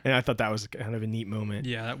 Yeah. And I thought that was kind of a neat moment.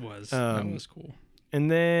 Yeah, that was cool. And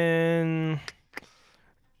then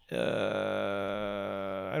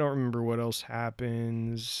I don't remember what else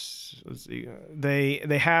happens. Let's see. They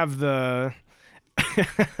have the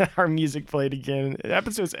our music played again. It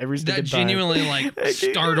happens to us every single time. That genuinely like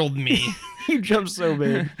startled me. You jumped so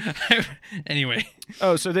big. Anyway.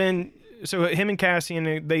 So him and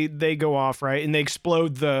Cassian, they go off, right, and they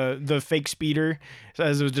explode the fake speeder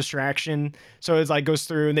as a distraction. So it's like goes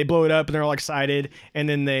through and they blow it up and they're all excited, and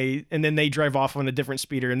then they drive off on a different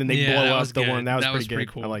speeder and then they blow up the one. That was pretty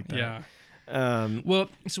cool. I like that. Yeah. Well,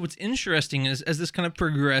 so what's interesting is as this kind of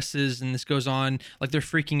progresses and this goes on, like they're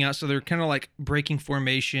freaking out, so they're kind of like breaking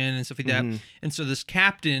formation and stuff like that. And so this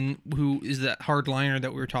captain, who is that hardliner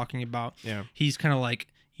that we were talking about, he's kind of like,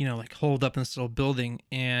 like holed up in this little building,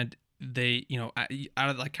 and they, out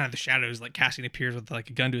of like kind of the shadows, like Cassian appears with like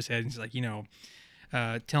a gun to his head, and he's like,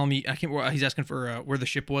 tell me, I can't. He's asking for where the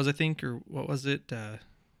ship was, I think, or what was it?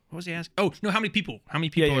 What was he asking? Oh no, how many people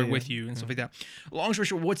are with you and stuff like that. Long story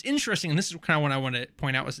short, what's interesting, and this is kind of what I want to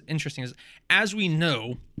point out, what's interesting is, as we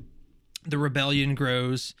know, the rebellion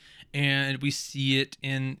grows, and we see it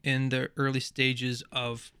in the early stages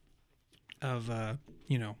of the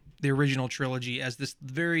original trilogy as this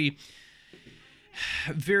very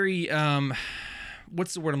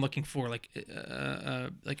what's the word I'm looking for, like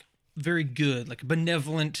very good, like a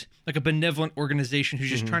benevolent organization who's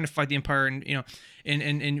just trying to fight the Empire, and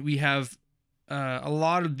and we have a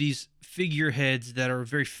lot of these figureheads that are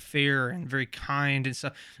very fair and very kind and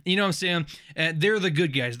stuff. You know what I'm saying? They're the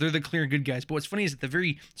good guys. They're the clear good guys. But what's funny is at the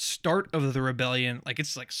very start of the rebellion, like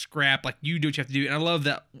it's like scrap, like you do what you have to do. And I love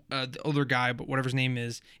that the older guy, but whatever his name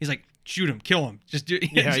is, he's like, shoot him, kill him, just do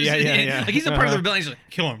it. Yeah. Like he's a part of the rebellion. He's like,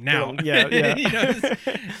 kill him now. Yeah.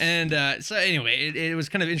 And so anyway, it was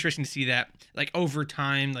kind of interesting to see that, like over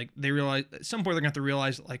time, like they realize at some point they're gonna have to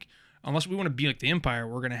realize that, like, unless we want to be like the Empire,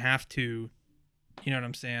 we're gonna have to, you know what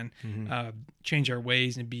I'm saying, change our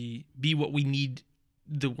ways and be what we need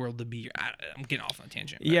the world to be. I'm getting off on a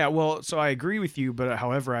tangent. Yeah, well, so I agree with you, but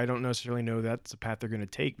however, I don't necessarily know that's the path they're going to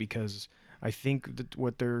take, because I think that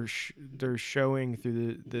what they're showing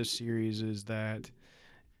through this series is that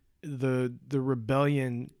the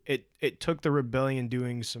rebellion, it took the rebellion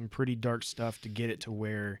doing some pretty dark stuff to get it to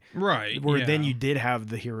where then you did have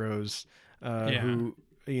the heroes who,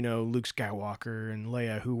 Luke Skywalker and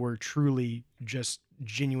Leia, who were truly just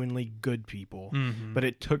genuinely good people, but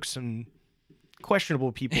it took some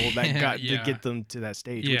questionable people that got to get them to that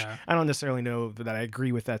stage, which I don't necessarily know that I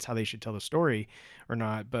agree with that's how they should tell the story or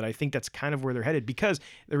not, but I think that's kind of where they're headed, because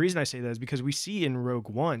the reason I say that is because we see in Rogue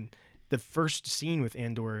One, the first scene with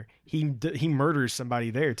Andor, he murders somebody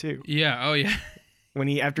there too. When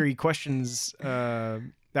after he questions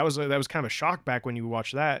that was kind of a shock back when you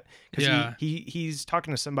watch that, because he's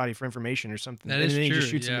talking to somebody for information or something, and then he just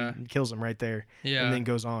shoots him and kills him right there, and then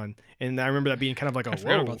goes on. And I remember that being kind of like I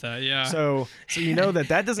forgot about that. So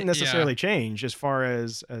that doesn't necessarily change as far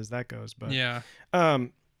as that goes, but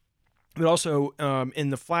but also in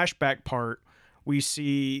the flashback part, we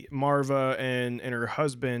see Marva and her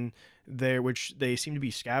husband there, which they seem to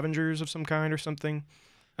be scavengers of some kind or something.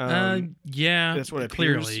 That's what it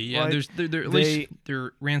clearly. Like. They're at least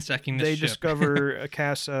they're ransacking this ship. They discover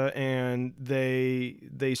Akasa, and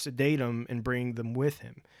they sedate him and bring them with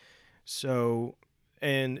him. So,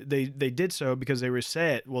 and they did so because they were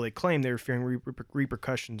they claimed they were fearing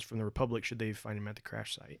repercussions from the Republic should they find him at the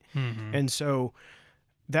crash site. And so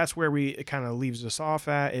that's where it kind of leaves us off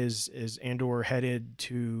at is Andor headed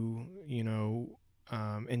to,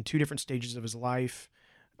 in two different stages of his life,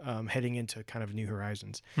 heading into kind of new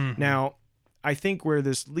horizons. Now, I think where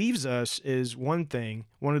this leaves us is one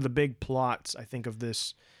of the big plots, I think, of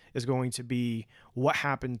this is going to be what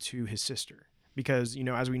happened to his sister. Because,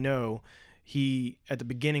 as we know, he, at the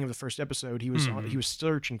beginning of the first episode, he was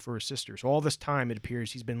searching for his sister. So all this time, it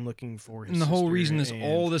appears he's been looking for his sister. And the whole reason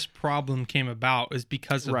all this problem came about is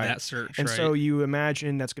because of that search, and so you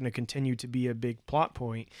imagine that's going to continue to be a big plot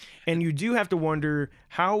point. And you do have to wonder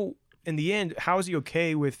how, in the end, how is he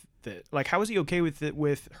okay with it? Like, how is he okay with it,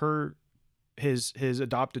 with her, his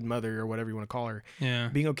adopted mother, or whatever you want to call her,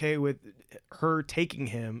 being okay with her taking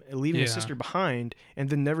him, leaving his sister behind, and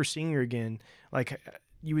then never seeing her again? Like,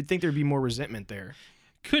 you would think there'd be more resentment there.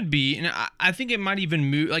 Could be, and I think it might even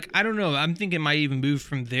move. Like, I don't know. I'm thinking it might even move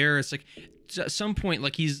from there. It's like at some point,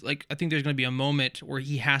 like he's like, I think there's going to be a moment where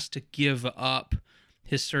he has to give up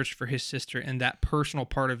his search for his sister and that personal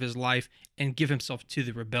part of his life and give himself to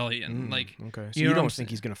the rebellion. Okay, so you don't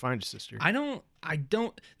think he's going to find his sister? I don't.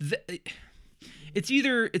 It's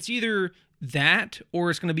either that,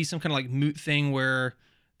 or it's going to be some kind of like moot thing where,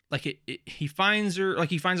 like, he finds her, like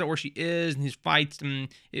he finds out where she is, and he fights, and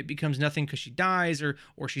it becomes nothing because she dies, or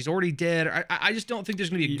she's already dead. I just don't think there's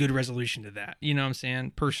going to be a good resolution to that. You know what I'm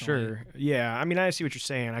saying? Personally. Sure. Yeah. I mean, I see what you're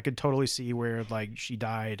saying. I could totally see where, like, she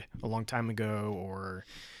died a long time ago,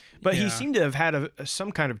 but he seemed to have had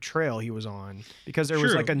some kind of trail he was on, because there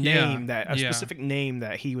was like a name specific name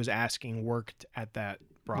that he was asking worked at that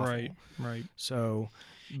brothel. Right. So,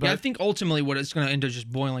 I think ultimately what it's going to end up just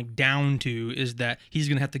boiling down to is that he's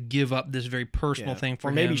going to have to give up this very personal thing for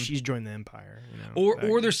or him. maybe she's joined the Empire. You know,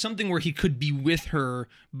 or there's something where he could be with her,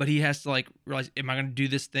 but he has to like realize, am I going to do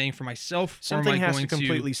this thing for myself? Something or am I has going to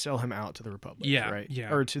completely sell him out to the Republic. Yeah, right.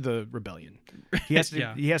 yeah. Or to the rebellion. He has to.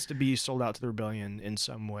 Yeah. He has to be sold out to the rebellion in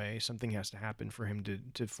some way. Something has to happen for him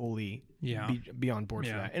to fully be on board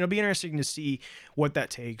for that. And it'll be interesting to see what that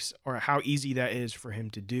takes, or how easy that is for him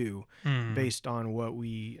to do, based on what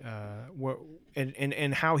we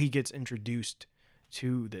and how he gets introduced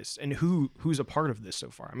to this, and who's a part of this so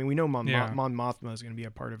far. I mean, we know Mon Mothma is going to be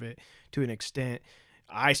a part of it to an extent.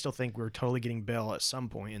 I still think we're totally getting Bail at some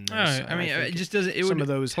point in this. I mean, it just doesn't. It some would of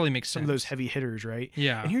those totally make sense. Some of those heavy hitters, right?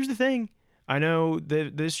 Yeah. And here's the thing: I know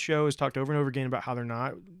that this show has talked over and over again about how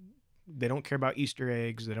they don't care about Easter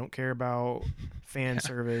eggs, they don't care about fan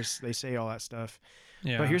service. They say all that stuff.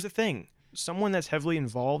 Yeah. But here's the thing: someone that's heavily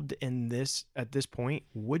involved in this at this point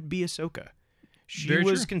would be Ahsoka. She Very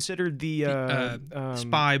was true. considered the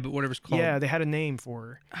spy, but whatever's called. Yeah, they had a name for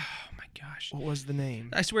her. Oh my gosh. What was the name?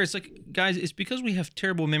 I swear, it's like, guys, it's because we have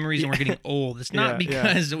terrible memories and we're getting old. It's not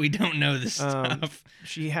because we don't know this stuff.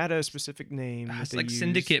 She had a specific name. It's like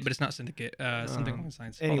Syndicate, but it's not Syndicate. Something along the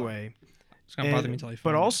lines. Anyway, it's gonna bother me until I find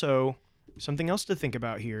But it. also, something else to think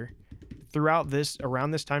about here. Around this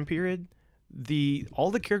time period,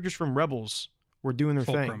 all the characters from Rebels were doing their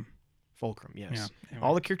thing. Fulcrum, yes. Yeah, anyway.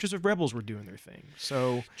 All the characters of Rebels were doing their thing.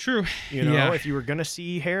 So true. You know, if you were gonna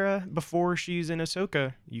see Hera before she's in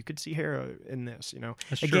Ahsoka, you could see Hera in this. You know,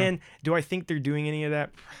 That's again, do I think they're doing any of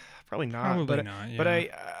that? Probably not. Probably not. Yeah. But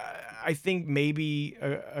I think maybe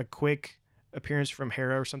a quick appearance from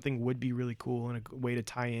Hera or something would be really cool and a way to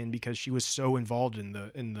tie in, because she was so involved in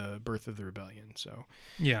the birth of the rebellion. So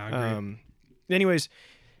yeah, I agree. Anyways,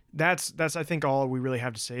 that's I think all we really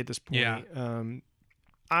have to say at this point. Yeah.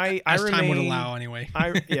 As time would allow, anyway.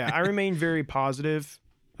 I remain very positive.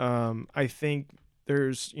 I think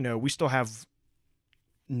there's, we still have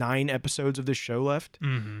 9 episodes of this show left.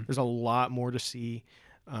 Mm-hmm. There's a lot more to see.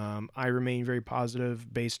 I remain very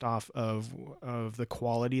positive based off of the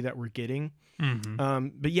quality that we're getting. Mm-hmm.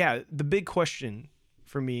 But yeah, the big question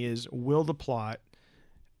for me is, will the plot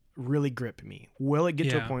really grip me? Will it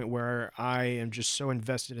get to a point where I am just so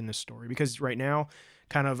invested in this story? Because right now,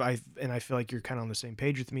 I feel like you're kind of on the same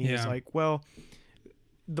page with me. It's like, well,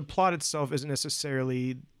 the plot itself isn't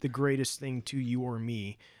necessarily the greatest thing to you or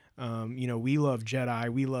me. We love Jedi,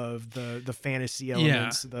 we love the fantasy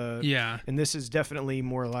elements, and this is definitely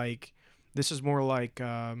more like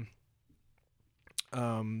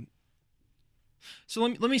So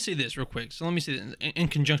let me say this real quick. So let me say this in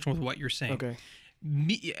conjunction with what you're saying. Okay.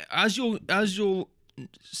 As you'll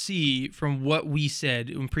see from what we said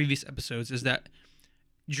in previous episodes, is that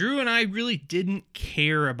Drew and I really didn't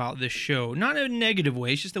care about this show. Not in a negative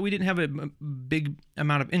way. It's just that we didn't have a big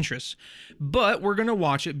amount of interest. But we're going to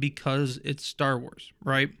watch it because it's Star Wars,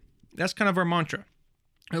 right? That's kind of our mantra,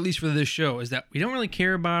 at least for this show, is that we don't really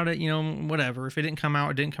care about it, whatever. If it didn't come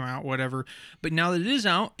out, it didn't come out, whatever. But now that it is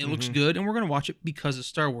out, it looks good, and we're going to watch it because it's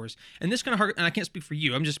Star Wars. And this kind of and I can't speak for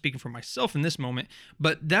you. I'm just speaking for myself in this moment.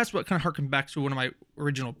 But that's what kind of harkened back to one of my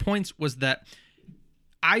original points, was that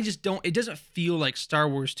it doesn't feel like Star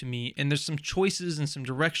Wars to me, and there's some choices and some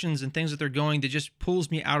directions and things that they're going that just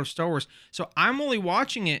pulls me out of Star Wars. So I'm only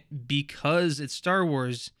watching it because it's Star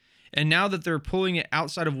Wars, and now that they're pulling it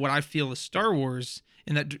outside of what I feel is Star Wars,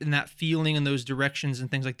 in that feeling and those directions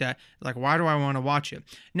and things like that, like, why do I want to watch it?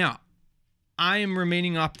 Now, I am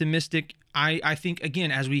remaining optimistic. I think,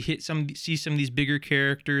 again, as we see some of these bigger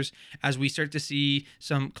characters, as we start to see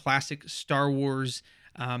some classic Star Wars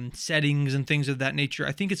settings and things of that nature,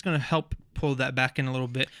 I think it's going to help pull that back in a little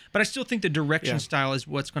bit. But I still think the direction style is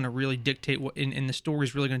what's going to really dictate what in the story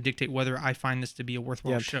is really going to dictate whether I find this to be a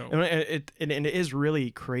worthwhile show. And it is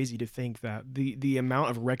really crazy to think that the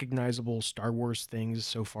amount of recognizable Star Wars things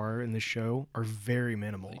so far in the show are very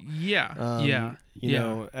minimal.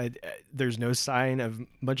 There's no sign of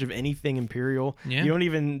much of anything Imperial. You don't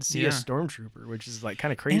even see a stormtrooper, which is like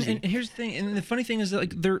kind of crazy. And here's the thing, and the funny thing is that,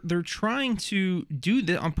 like, they're trying to do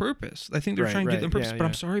that on purpose. I think they're trying to do that on purpose. But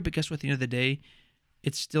I'm sorry, but guess what? At the end of the day,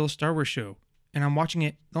 it's still a Star Wars show, and I'm watching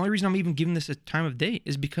it. The only reason I'm even giving this a time of day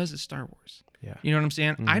is because it's Star Wars. Yeah. You know what I'm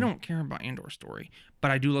saying? I don't care about Andor's story,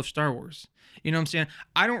 but I do love Star Wars. You know what I'm saying?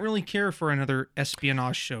 I don't really care for another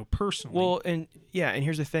espionage show personally. Well, and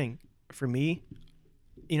here's the thing. For me,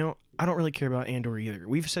 I don't really care about Andor either.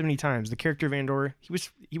 We've said many times the character of Andor,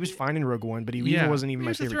 he was fine in Rogue One, but he wasn't even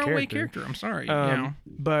my favorite character. I'm sorry.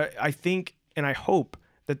 But I think, and I hope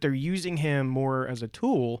that they're using him more as a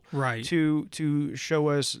tool, right, to show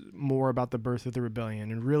us more about the birth of the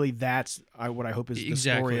rebellion, and really that's what I hope is the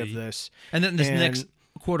story of this. And then this next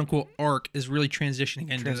quote unquote arc is really transitioning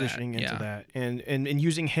into that, and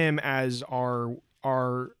using him as our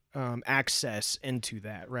access into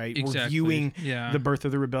that, right? Exactly. We're viewing the birth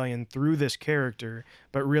of the rebellion through this character,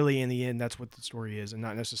 but really in the end, that's what the story is, and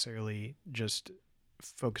not necessarily just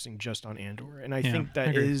focusing just on Andor. And I think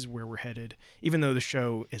that is where we're headed, even though the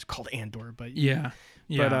show is called Andor. But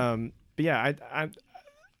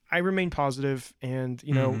I remain positive, and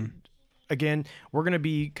you know, again, we're gonna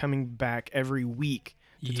be coming back every week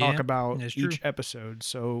to talk about each episode.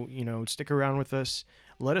 So you know, stick around with us.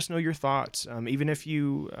 Let us know your thoughts. Even if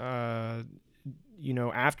you, you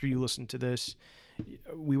know, after you listen to this,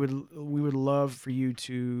 we would love for you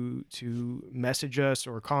to message us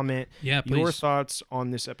or comment your thoughts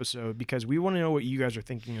on this episode, because we want to know what you guys are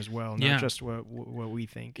thinking as well, not just what we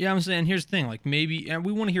think. Yeah, I'm saying, here's the thing, like, maybe, and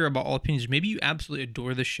we want to hear about all opinions. Maybe you absolutely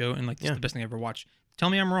adore the show and like this is the best thing I ever watched.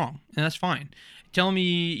 Tell me I'm wrong, and that's fine. Tell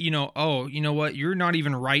me, you know, oh, you know what, you're not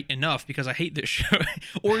even right enough because I hate this show.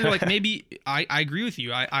 Or you're like, maybe I agree with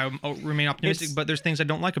you. I remain optimistic, but there's things I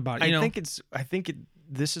don't like about it. I think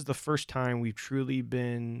this is the first time we've truly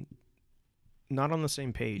been not on the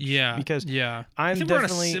same page. Yeah. Because I think we're on a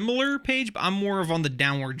similar page, but I'm more of on the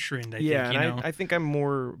downward trend, I think. You know? I think I'm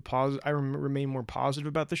more positive. I remain more positive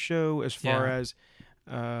about the show as far as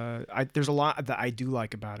there's a lot that I do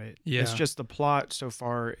like about it. It's just the plot so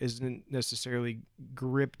far isn't necessarily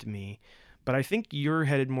gripped me. But I think you're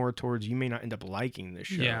headed more towards you may not end up liking this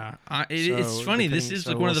show. Yeah, it's funny. This is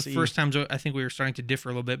like one of the first times I think we were starting to differ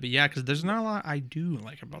a little bit. But yeah, because there's not a lot I do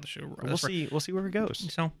like about the show. We'll see where it goes.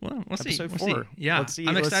 So we'll see. Episode 4. See. Yeah,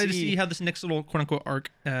 I'm excited to see how this next little quote unquote arc.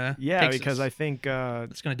 Takes because us. I think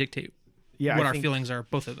it's going to dictate what our feelings are,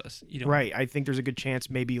 both of us. You know? Right. I think there's a good chance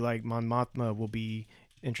maybe like Mon Mothma will be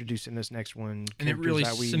introduced in this next one, and it really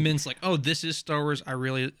cements like, oh, this is Star Wars.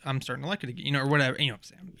 I'm starting to like it again, you know, or whatever. You know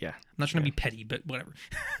what I'm saying? Yeah. I'm not trying to be petty, but whatever.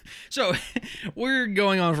 So we're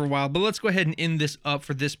going on for a while, but let's go ahead and end this up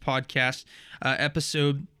for this podcast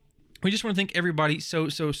episode. We just want to thank everybody so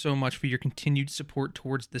much for your continued support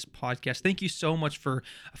towards this podcast. Thank you so much for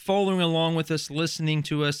following along with us, listening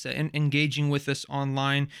to us, and engaging with us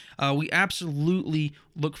online. We absolutely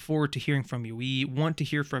look forward to hearing from you. We want to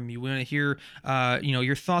hear from you. We want to hear,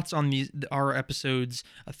 your thoughts on our episodes,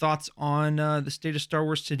 thoughts on the state of Star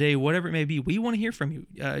Wars today, whatever it may be. We want to hear from you.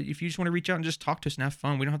 If you just want to reach out and just talk to us and have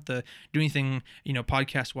fun, we don't have to do anything,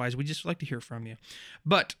 podcast-wise. We just like to hear from you.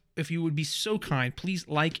 But if you would be so kind, please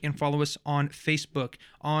like and follow us on Facebook,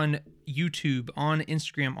 on YouTube, on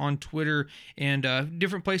Instagram, on Twitter, and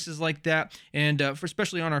different places like that. And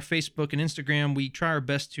especially on our Facebook and Instagram, we try our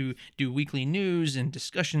best to do weekly news and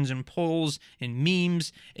discussions and polls and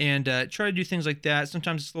memes, and try to do things like that.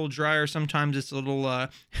 Sometimes it's a little drier, sometimes it's a little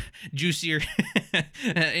juicier.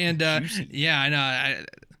 And Juicy. Yeah, I know. I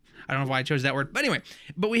don't know why I chose that word, but anyway.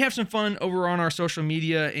 But we have some fun over on our social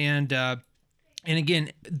media, and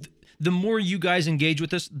again, the more you guys engage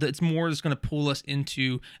with us, it's more that's going to pull us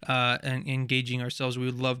into engaging ourselves. We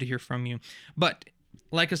would love to hear from you. But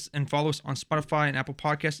like us and follow us on Spotify and Apple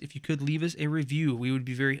Podcasts. If you could leave us a review, we would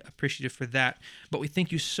be very appreciative for that. But we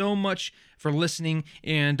thank you so much for listening,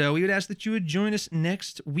 and we would ask that you would join us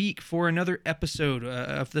next week for another episode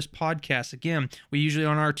of this podcast. Again, we usually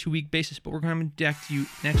on our 2-week basis, but we're going to back to you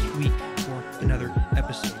next week for another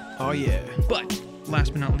episode. Oh, yeah. But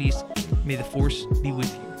last but not least, may the Force be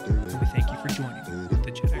with you. And we thank you for joining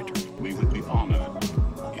the Jedi Journey. We would be honored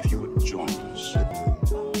if you would join us.